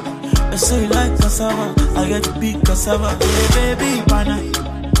 pana. I say you like cassava, I get to be cassava. Hey, baby, pana,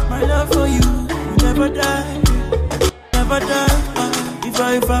 my love for you will never die, never die. If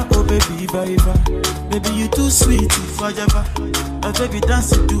I, oh baby, if I, baby you too sweet, if I ever, oh baby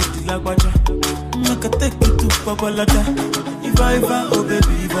dance it to the lagwaja, make a take you to Babalada. If I, oh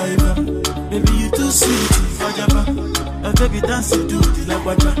baby, if I, baby you too sweet, if I ever, oh baby dance it to the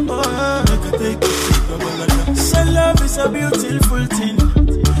lagwaja, oh make a take you to Babalada. So love is a beautiful thing.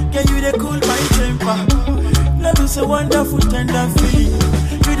 Can you they cool my temper? Love is a wonderful tender feeling.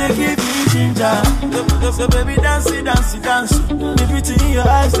 You they give me ginger. So baby dance it, dance it, dance. The beauty in your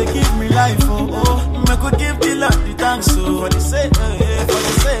eyes they give me life. Oh, oh. I could give the love the thanks. So for the sake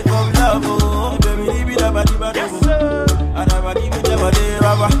of love. Oh, baby, leave it up, yes, sir. I never give it up, I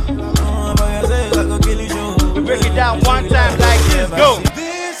go kill you. We break it down one time like this. Go.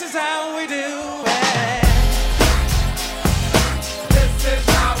 This is how we do.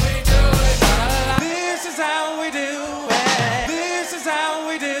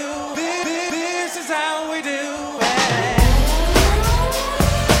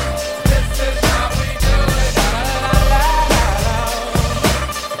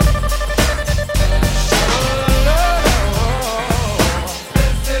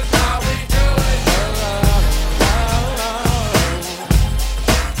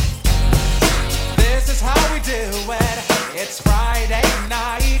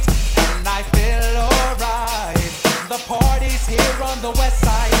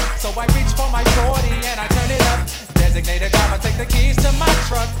 I reach for my 40 and I turn it up. Designated driver, take the keys to my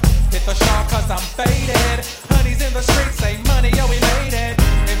truck. Hit the shop cause I'm faded. Honey's in the streets, say money, yo, we made it.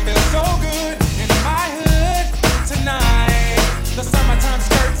 It feels so good in my hood tonight. The summertime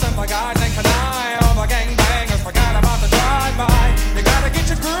skirts and the guys ain't canine. All the gangbangers forgot about the drive-by. You gotta get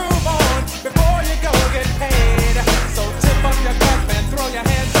your groove on before you go get paid. So tip up your cup and throw your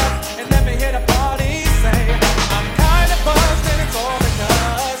hands up and let me hear the party say, I'm kinda buzzed and it's all because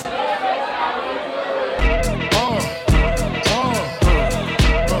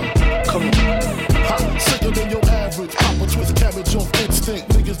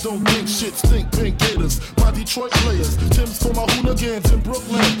don't think shit, stink pink gators. My Detroit players, Tim's for my hooligans in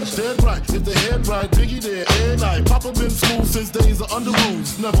Brooklyn. Dead right, if the head right, Biggie there, and I. Papa been smooth since days of under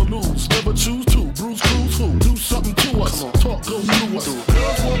rules. Never lose, never choose to. Bruce Cruz who? Do something to us. Talk goes through us.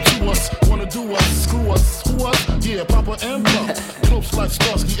 Girls want to us, wanna do us, screw us. Who us? Yeah, Papa and Pop. Close like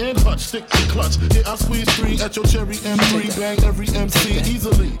Starsky and Hutch, stick to clutch. Yeah, I squeeze 3 at your cherry M3. Bang every MC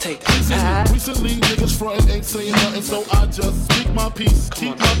easily. Recently, niggas frontin' ain't saying nothing, so I just speak my peace.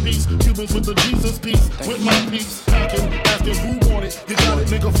 Keep my peace. Cubans with the Jesus peace. With my peace. Packing, asking who want it. You got it,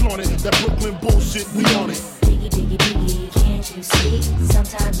 nigga, flaunt it. That Brooklyn bullshit, we on it. Biggie, biggie, biggie, can't you see?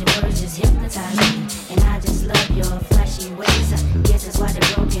 Sometimes your words just hypnotize me. And I just love your flashy ways. I guess that's why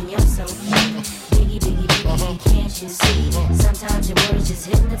they're broken, you're so Biggie, biggie, biggie, can't you see? Sometimes your words just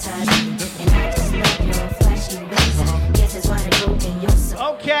hypnotize me. And I just love your flashy ways. I guess that's why they're broken, you're so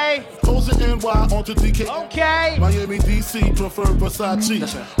Okay. Hoes in NY onto DK. Okay. Miami, DC, prefer Versace.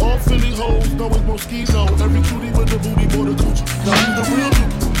 Right. All Philly hoes know it's Moschino. Every cutie with the booty, more the Gucci. Now who's the real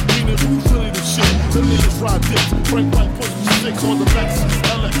dude? Meaning who's really the shit? The niggas ride dicks. Frank White push 6 on the Lexus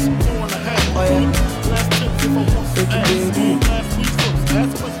LX. 4.5. Last tip if I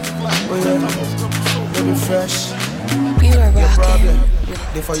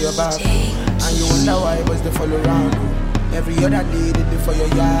they for your back. And you wonder why boys they follow around you. Every other day they for your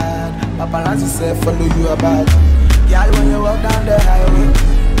yard. Paparazzi say follow you about. Girl, when you walk down the highway,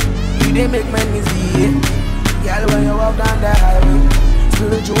 you they make men easy. Girl, when you walk down the highway,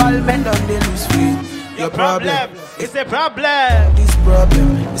 spiritual men don't they lose faith. Your problem, it's a problem. This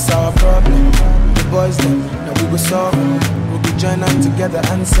problem, it's our problem. The boys them, now we go solve them. We'll be joining together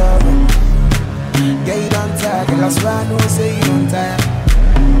and solve them. Yeah, you don't tire, girl, that's why I know say you don't tire.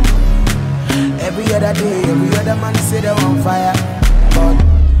 Every other day, every other man say they're on fire. But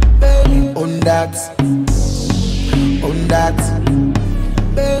baby, on that,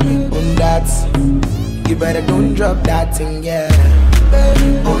 baby, on that. You better don't drop that thing, yeah.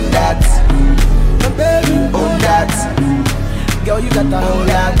 Baby, on that, baby, on that. Girl, you got to hold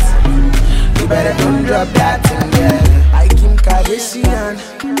that. You better don't drop that thing, yeah. I Kim Kardashian,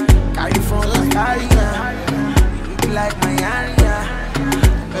 carry from the carrier. You look like my area.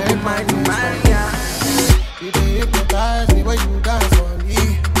 Oh my Maria, you dey hypnotize me when you dance for me.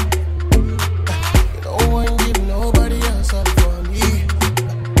 You don't want to give nobody else up for me.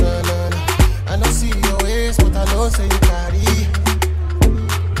 No. I don't see your waist, but I know say you carry.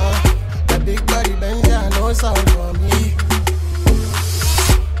 That big body bend, yeah, I know it's all for me.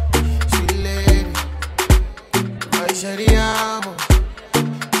 She lady, my Shariamo.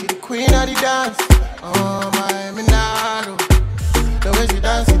 She the queen of the dance. Oh my Minado. The way she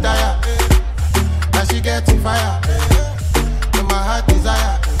dance it tire, now she get in fire. To my heart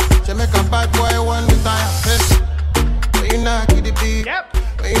desire, she make a bad boy one retire. When you knock the beat,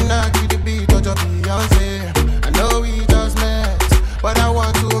 when you knock the beat, touch your Beyonce. I know we just met, but I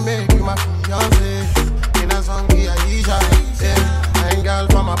want to make you my fiance. In a song be Aisha, yeah. I ain't girl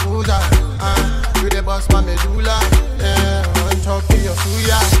from Abuja, you the boss my medulla, yeah. One talk to your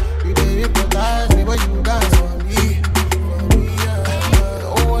suya, you the hypnotize me, but you dance for me.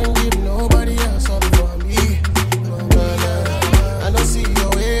 Nobody else up for me. I don't see your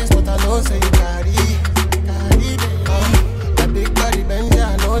waist, but I know say you carry. That big body bend, yeah,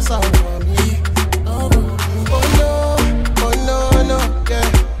 I know it's all for me. Oh no, yeah.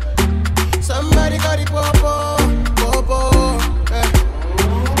 Somebody got it, popo, yeah.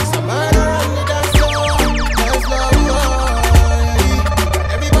 Somebody run the dance floor, dance floor,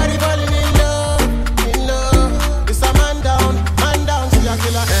 yeah. Everybody falling in love. It's a man down, she a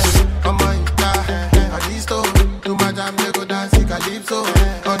killer, yeah. To my jam, they go dance in calypso.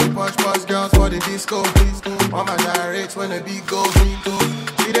 All the posh girls for the disco. All my directs when the beat go.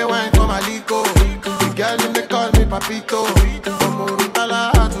 See the wine for my lico. The girl in the call me papito. From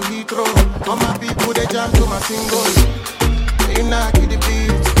Morutala to Heathrow. All my people they jam to my singles. They knock the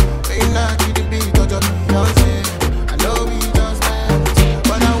beat, touch your Beyonce. I know we just met,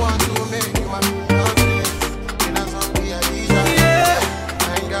 but I want to make you my fiance. In a song be Alicia, yeah.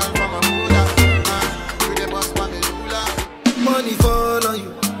 I ain't girl from Abuja. Money fall on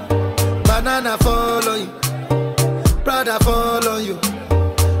you, banana fall on you, Prada fall on you,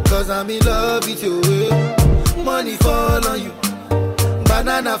 cause I'm in love with you. Money fall on you,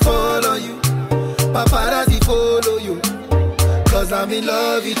 banana fall on you, paparazzi follow you, cause I'm in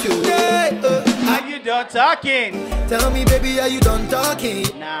love with you. Are you done talking? Tell me baby, are you done talking?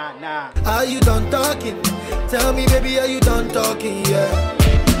 Nah. Are you done talking? Tell me baby, are you done talking? Yeah.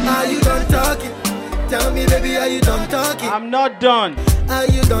 Are you done talking? Tell me, baby, are you done talking? I'm not done. Are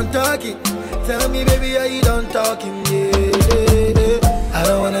you done talking? Tell me, baby, are you done talking? Yeah. I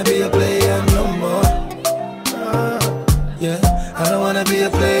don't wanna be a player no more. Yeah, I don't wanna be a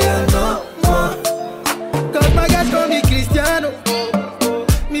player no more. Cause my guys call me Cristiano,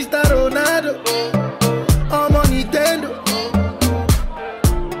 Mr. Ronaldo, I'm on Nintendo.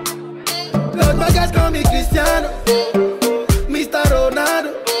 Cause my guys call me Cristiano, Mr.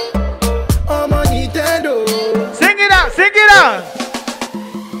 Ronaldo. Sing it out.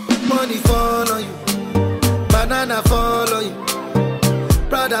 Money fall on you, banana fall on you,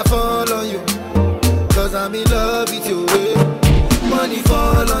 Prada fall on you, cause I'm in love with you. Money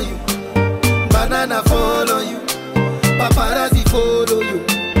fall on you, banana fall on you, paparazzi follow you,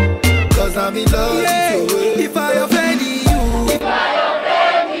 cause I'm in love with you. If I offend you,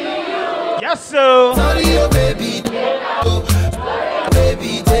 yes sir. Sorry, oh baby,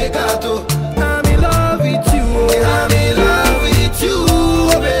 baby take out. I'm in love with you. I'm in love with you,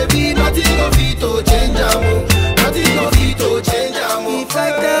 oh baby. Nothing of it to change, nothing of it to change. If I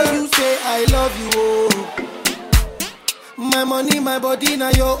tell you, say I love you, oh. My money, my body, now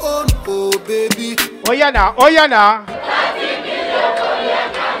your own, oh baby. Oh yeah now.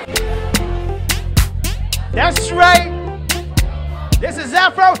 That's right. This is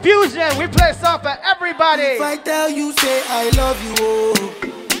Afro Fusion. We play stuff for everybody. If I tell you, say I love you,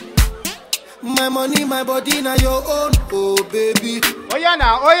 oh. My money, my body, now your own, oh baby. Oh yeah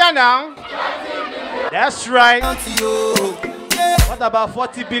now. That's right. What about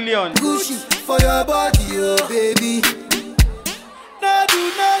 40 billion? Gucci for your body, oh baby. No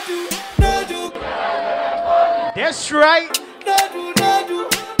do. That's right. No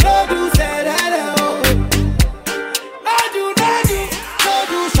do, say that, oh. No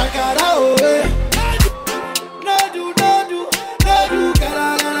do, shakara, oh. No do,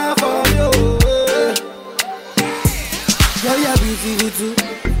 gara for you. Girl, you're beautiful too.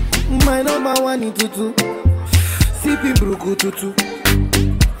 My number one in tutu. Sipping bruku tutu.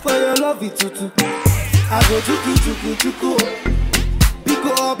 For your love it tutu. I go chuku. Biko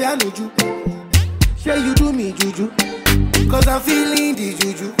obianuju. Sure you do me juju. Cause I'm feeling the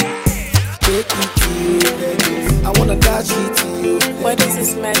juju. Take it to you, baby. I wanna dash it to you. What is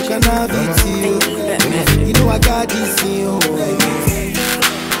this magic? Can I be to you? You know I got this in you.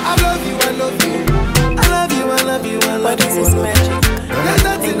 I love you. What is this magic? There's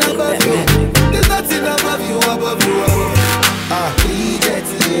nothing above you. Above you. Reject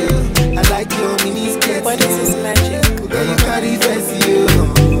you. I like your mini skirt. What is this magic? Girl, you carry fancy you.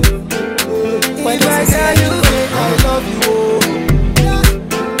 What is this magic? I love you.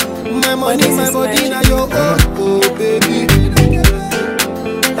 My money, my body, now your own, oh baby.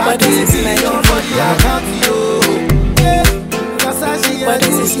 What is this magic? Your body, I count you. What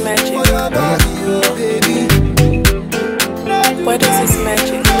is this magic? For your body, oh baby. What is this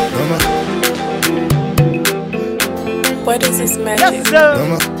magic? What is this magic? Yes, sir.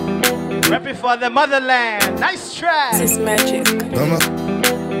 Repping for the motherland. Nice try. What is this magic?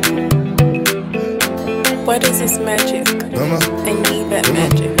 What is this magic? I need that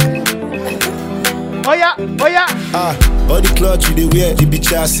magic. Oh yeah. All the clothes you dey wear, they be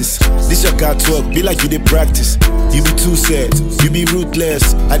chassis. This your car talk, be like you dey practice. You be too sad, you be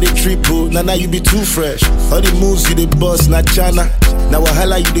ruthless. I dey triple, now you be too fresh. All the moves you dey bust, na chana. Now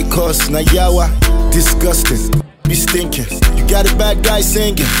wahala you dey cause, na yawa. Disgusting, be stinking. You got a bad guy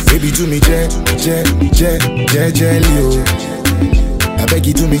singing. Baby do me jelly, oh. I beg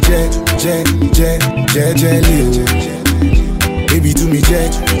you do me jelly, oh. Baby do me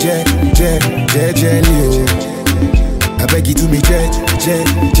jelly, oh. I beg you do me jelly, oh.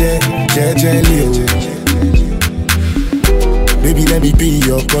 Baby let me be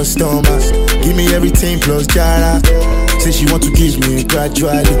your customer. Give me everything plus jara. Say she want to give me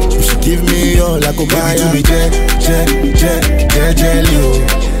gradually. You should give me all I go buy. Baby do me jelly,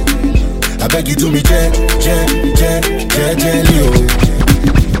 oh. I beg you do me jelly, oh.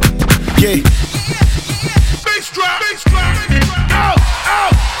 Yeah. Bass drop.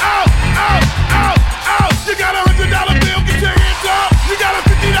 You got a $100 bill, get your hands up. You got a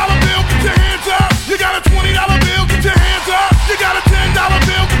 $50 bill, get your hands up. You got a $20 bill, get your hands up. You got a $10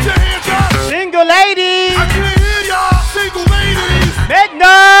 bill, get your hands up. Single ladies. I can't hear y'all. Single ladies.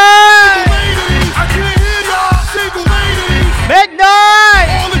 Midnight. Single ladies. I can't hear y'all. Single ladies.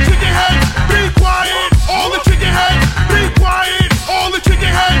 Midnight. All the chicken heads, be quiet. All the chicken heads, be quiet. All the chicken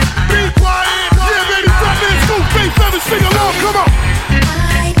heads, be quiet. Yeah, baby, stop this. Scoop, bass, seven, sing along. Come on.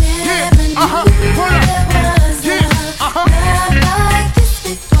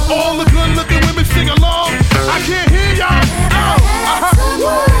 All the good looking women sing along. I can't hear y'all.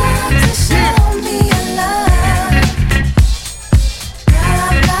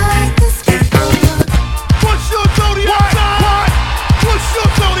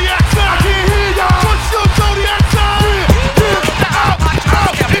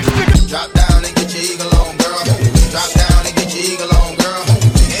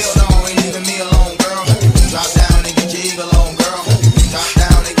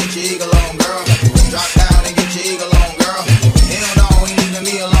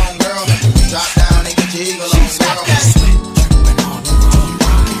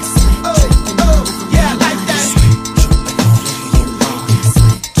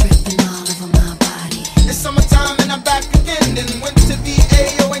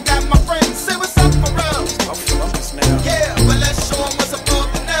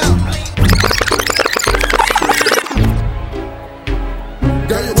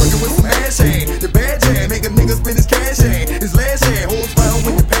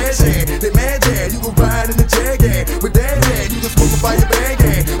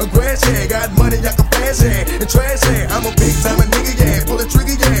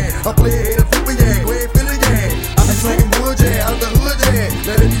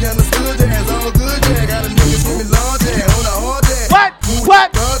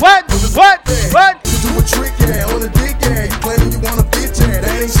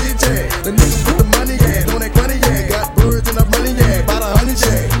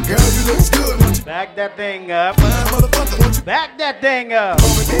 that thing up. Back that thing up.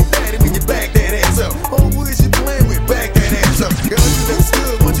 Call me Big Daddy when you back that ass up. Oh, who is you playing with? Back that ass up. Girl, you look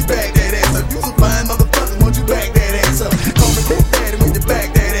good, won't you back that ass up? You's a fine motherfucker, won't you back that ass up? Call me Big Daddy when you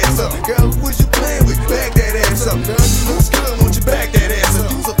back that ass up. Girl, who is you playing with? Back that ass up. Girl, you look good, won't you back that ass up?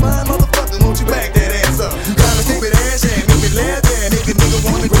 You's a fine motherfucker, won't you back that ass up? You gotta keep it ass and make me laugh that. Make a nigga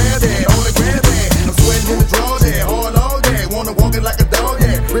wanna grab that, wanna grab that. I'm sweating in the drawers, yeah, hard all day. Wanna walk it like a dog,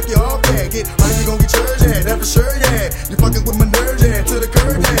 yeah. Rip you off, yeah. Get money, you gon' get yours, yeah. That's for sure, yeah. You fucking with my nerves, yeah. To the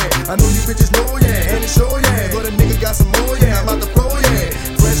curb, yeah. I know you bitches know, yeah. And it's sure, yeah. But a nigga got some more, yeah. I'm about to pro, yeah.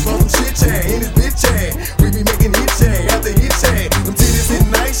 Fresh from some shit, yeah. In this bitch, yeah. We be making hits, yeah. After hits, yeah. Them titties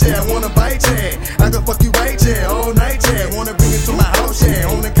sitting nice, yeah. I wanna bite, yeah. I can fuck you right, yeah. All night, yeah. Wanna bring it to my house, yeah.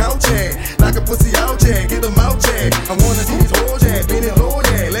 On the couch, yeah. Knock a pussy out, yeah. Get them out, yeah. I wanna see these hoes, yeah. Bend it low,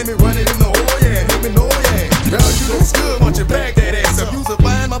 yeah. Let me run it in the hole, yeah. Let me know, yeah. Girl, you look good, won't you back that ass up? You's a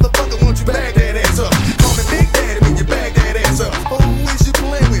fine motherfucker, won't you back that ass up? Call me Big Daddy when you back that ass up. Oh, who is you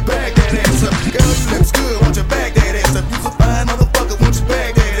playing with? Back that ass up. Girl, you look good, won't you back that ass up? You's a fine motherfucker, won't you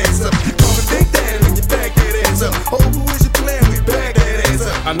back that ass up? Call me Big Daddy when you back that ass up. Oh, who is you playing with? Back that ass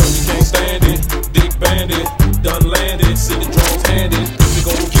up. I know you can't stand it, Dick Bandit, done landed, city drones handed. We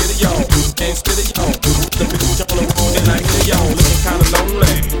gon' get it, y'all. Can't spit it, y'all. The bitch y'all on and I hear y'all looking kinda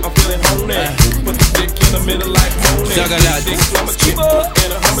lonely. I'm feeling horny. Put the dick in the middle like Tony. Big slumber chick and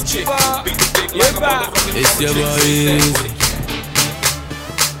a hummer chick. Beat the dick like a motherfucking it's your boy Easy.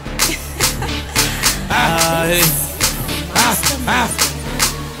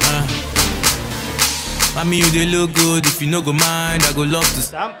 Mommy, you they look good. If you no go mind, I go love to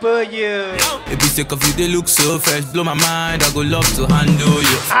sample you. If you sick of you, they look so fresh. Blow my mind, I go love to handle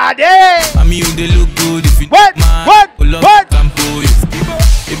you. Ade! Mommy, you they look good. If you no mind, I go love to sample you.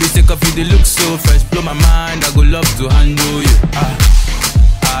 If you sick of you, they look so fresh. Blow my mind, I go love to handle you.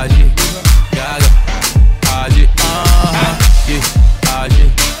 Aje, gaga, aje, yeah, aje,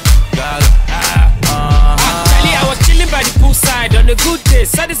 gaga, Actually, I was chilling by the poolside on a good day.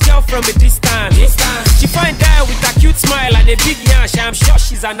 Saw this girl from a distance. She find out with a cute smile and a big yash. I'm sure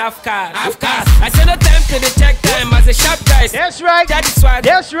she's an Afghan. I said no time to the check time as a sharp guy. That's right. That is why.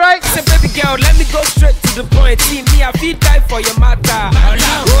 That's right. I said, baby girl, let me go straight to the point. See me, I feel die for your matter.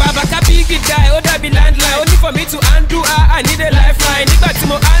 Oh, I'm a big guy. Oh, that be landline. Only for me to undo. I need a lifeline. Need back to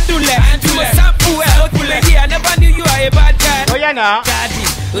my undo left. You must sample well. Don't pull it here. I never knew you are a bad guy. Oh, yeah, now. Daddy.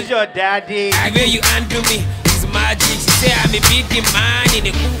 Who's your daddy? I way you undo me. Magic. She say I'm a big man in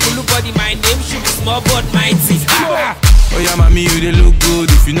a cool body. My name should be small but mighty. Oh yeah, mommy, you they look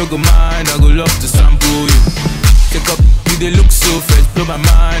good. If you no go mind, I go love to sample you. Take up, you they look so fresh. Blow my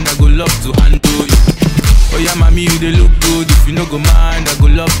mind, I go love to handle you. Oh yeah, mommy, you they look good. If you no go mind, I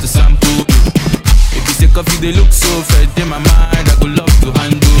go love to sample you. If you take up, you they look so fresh. Then my mind, I go love to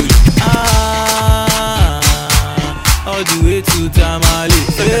handle you. All the way to Tamale.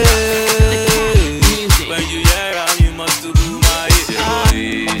 Hey. When you hear how you must do my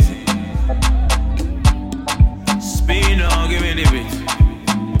easy. Spino, give me the beat.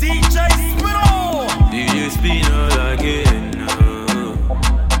 DJ Spino. DJ Spino again.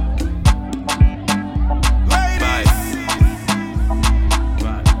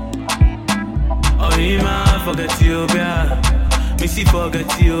 Oh, Ima, forget Ethiopia. Missy, forget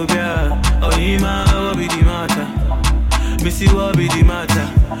Ethiopia. Oh, Ima, what be the matter? Missy, what be the matter?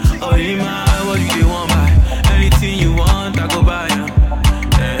 Oh, Ima, what do you want buy? Anything you want, I go buy ya.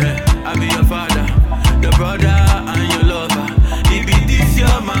 I be your father, the brother and your lover. It be this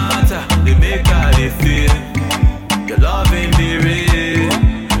your matter, they make how they feel. Your love ain't be real,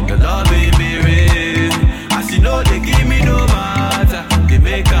 your love ain't be real. As you know, they give me no matter, they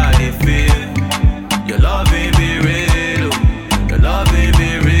make how they feel. Your love ain't be real, your love ain't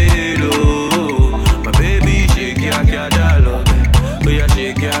be real. Oh, my baby, shake ya, ya, love. Oh yeah,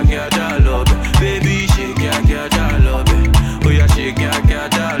 shake ya, ya, love. Baby, shake ya, ya, love. Oh yeah, shake ya, ya,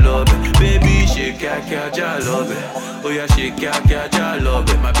 love. Baby, shake ya, ya, love. Oh yeah, shake ya, ya, love.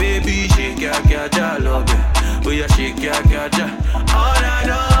 My baby, shake ya, ya, love. Oh yeah, shake ya, ya. All I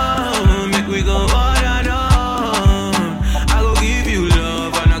know, make we go all I know. I go give you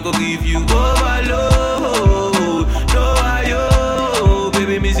love and I go give you overload. No I yo,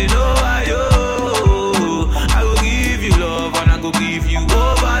 baby, missy no I yo. I go give you love and I go give you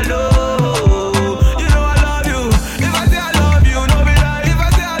overload. You know I love you. If I say I love you, no be lie. If I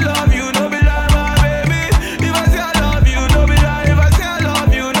say I love you, no be lie, my baby. If I say I love you, no be lie. If I say I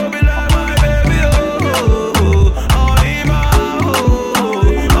love you, no be lie, my baby. Oh, Ima,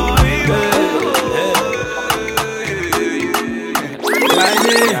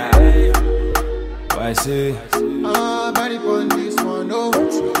 I say, body on this one, oh.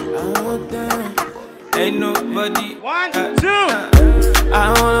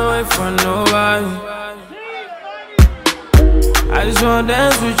 wait for nobody. I just wanna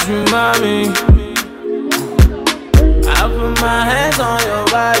dance with you, mommy. I put my hands on your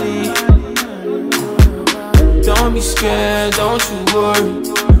body. Don't be scared, don't you worry.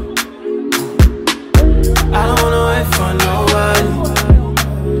 I don't wanna wait for nobody.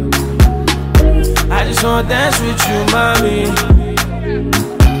 I just wanna dance with you, mommy.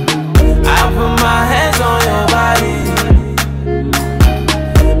 I put my hands on your body.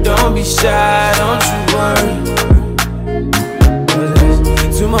 Don't be shy, don't you worry.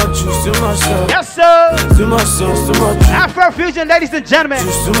 Too much juice, too much sauce. Yes, sir. Too much sauce, too much juice. Afrofusion, ladies and gentlemen.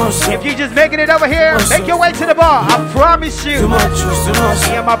 If you're just making it over here, make your way to the bar. I promise you. Too much juice, too much.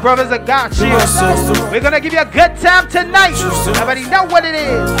 Me and my brothers have got you. We're gonna give you a good time tonight. Everybody know what it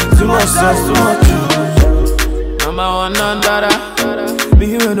is. Too much sauce, too much juice. Number one, none dada.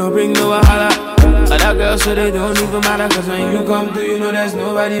 Me will no bring no wahala. Other girls so they don't even matter. Cause when you come through, you know there's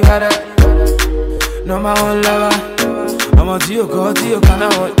nobody better. Number one lover. I'm a to your kind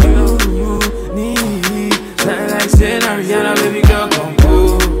of what you need. Sound like saying Ariana, baby girl, come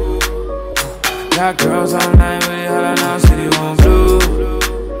cool. Got girls online with it, holla now, say they won't blow.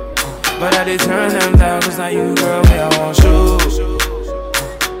 But I did turn them down, cause now you, girl, me, I won't show.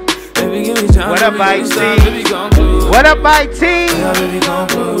 Baby, give me time. What up, IT? What up, IT? Yeah, baby, come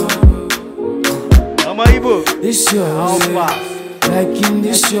cool. I'm a Ibu. This your way. Like in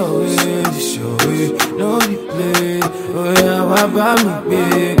this your way, no replay. Oh yeah, why buy me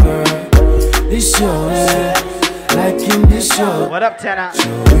big girl? This your way, like in this your. What up, Tana?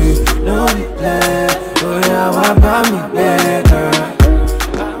 No replay. Oh yeah, why buy me big girl?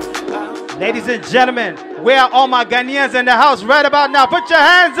 Ladies and gentlemen, where are all my Ghanaians in the house right about now? Put your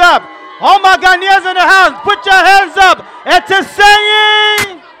hands up. All my Ghanaians in the house, put your hands up. It's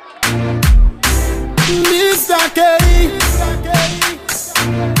saying, Mr. K.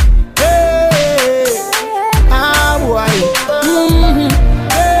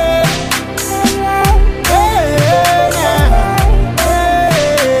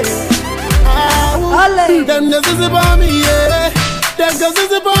 Them the is about me, yeah. Them the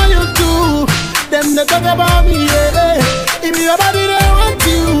is about you too. Them the talk about me, yeah. If your body they want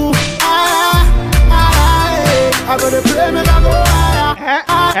you, I gotta pray me I go higher.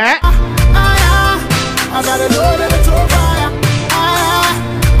 I gotta know that it's so fire.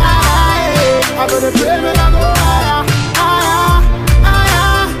 I gotta pray me I go higher.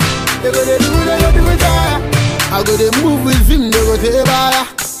 They gotta do it higher. I gotta move with him, they go take fire.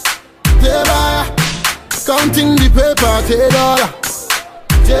 Counting the paper, $10.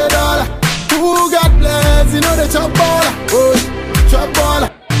 Who got plans, you know the chop baller. Oh, chop baller.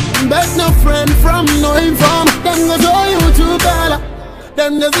 Bet no friend from no informer. Them go show you $2.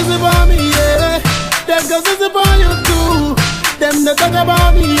 Them the is about me, yeah. Them the is about you too. Them the talk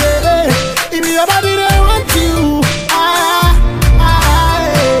about me, yeah. If your body they want you,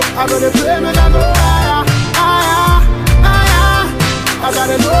 I gotta pray me I go higher. I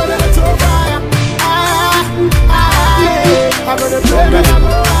gotta know that it's so fire. I gotta pray me I go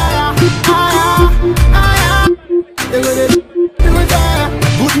higher.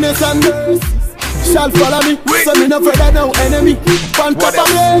 Goodness and mercy shall follow me. So me no afraid of no enemy. One cup of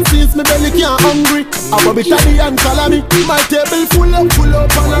since me belly can't hungry. I will be tally and salami. My table full up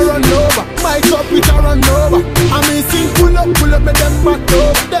and I run over. My cup it a run over. I me sing pull up me them back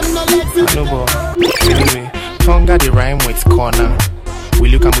over. Them no like it. Anyway, Tonga the rhyme with corner.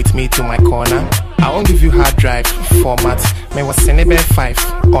 Will you come with me to my corner? I won't give you hard drive format. May was Senebe 5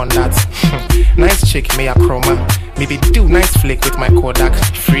 on that. Nice chick, may a chroma. Maybe do nice flick with my Kodak.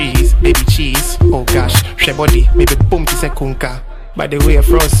 Freeze, baby cheese. Oh gosh, she body, maybe boom to sekunka. By the way,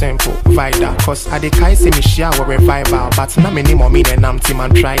 for simple, Vida. Cause I decay say me share a revival. But na me more me than team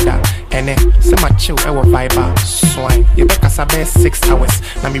and try that. And say my chill, our viber. Swine, you better sabe 6 hours.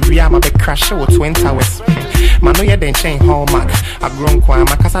 Na me ria ma be crash or 20 hours. Man, no, you didn't change hallmark. I grown quite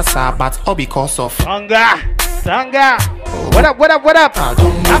my casa, but all because of Sanga. What up?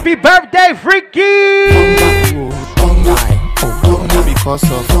 Happy birthday, Freaky! All because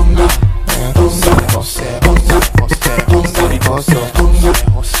of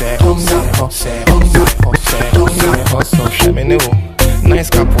nice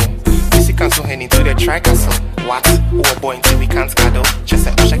couple. Missy cancel heading to the tri-castle. What? Who a boy until we can't cuddle? Just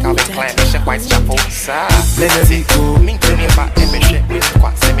a check out the client, check Whitechapel. Let it go. Me to me back, let me shake with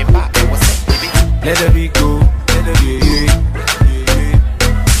squat, send me back, it was it. Let it be go. Let it be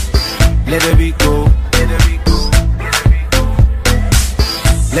Let it be go. Let it be go.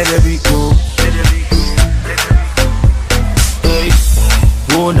 Let it be go. Hey,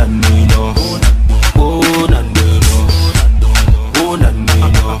 oh nanino, oh nanino, oh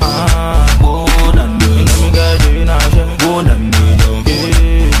nanino.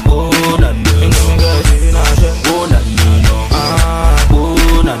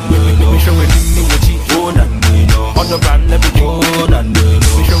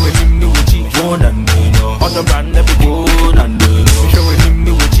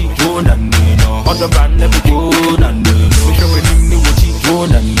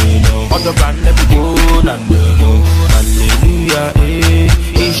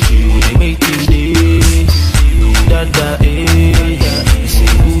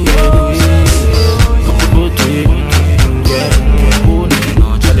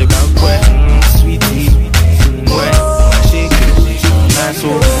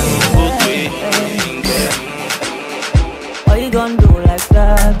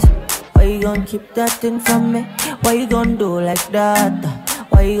 keep that thing from me? Why you gon' do like that?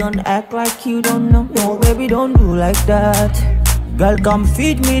 Why you gon' act like you don't know? No, baby, don't do like that. Girl, come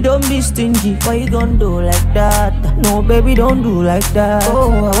feed me, don't be stingy. Why you gon' do like that? No, baby, don't do like that.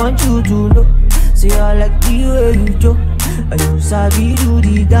 Oh, I want you to know. Say I like the way you joke. And you sabi do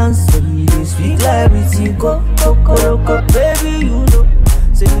the dance. So you sweet like everything. Go, baby, you know.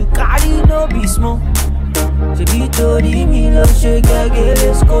 Say you carry no be small. Say you told me love, shake again,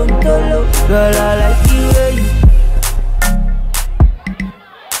 let's go to love. Girl, I like the way you.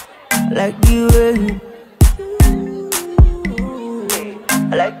 Like the way you.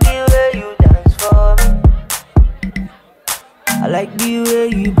 I like the way you dance for me. I like the way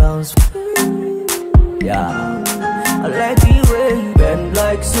you bounce. Yeah. I like the way you bend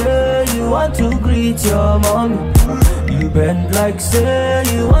like say you want to greet your mommy. You bend like say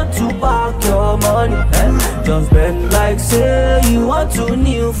you want to park your money. Just bend like say you want to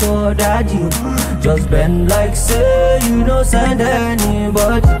kneel for daddy. Just bend like say you don't send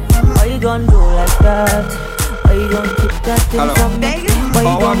anybody. Why you gon' do like that? Why you gon' keep that thing from me? Why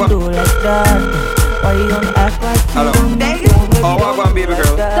you gon' do like that? Why you gon' act like you don't know? Oh, I want baby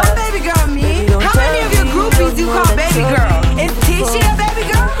girl. Don't baby girl me. How many of your groupies you call baby girl? Is Tisha a baby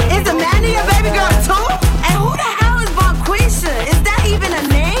girl? Is Amanda a baby girl too? And who the hell is Bonquisha? Is that even a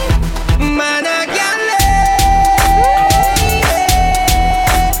name? Man, I got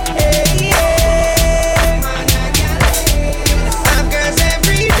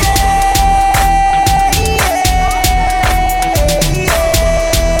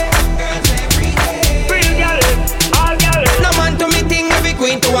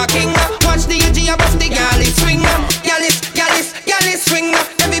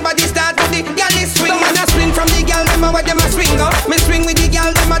me swing with the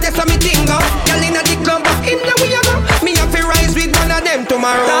girl, them a that's a me tingo. Girl inna the club, in the way I go. Me have to rise with one of them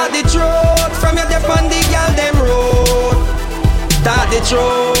tomorrow. Start the truth, from your dep on the girl them road. Start the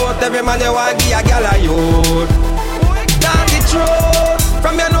truth, every man you want give a girl a youth. Start the truth,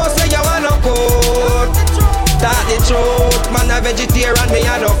 from your nose say you want no coat. Start the truth, man a vegetarian, me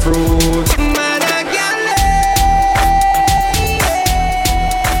a no fruit. Man a girl.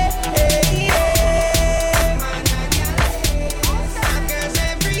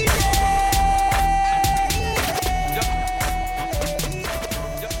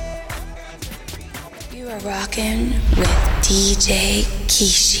 Rockin' with DJ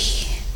Kishi.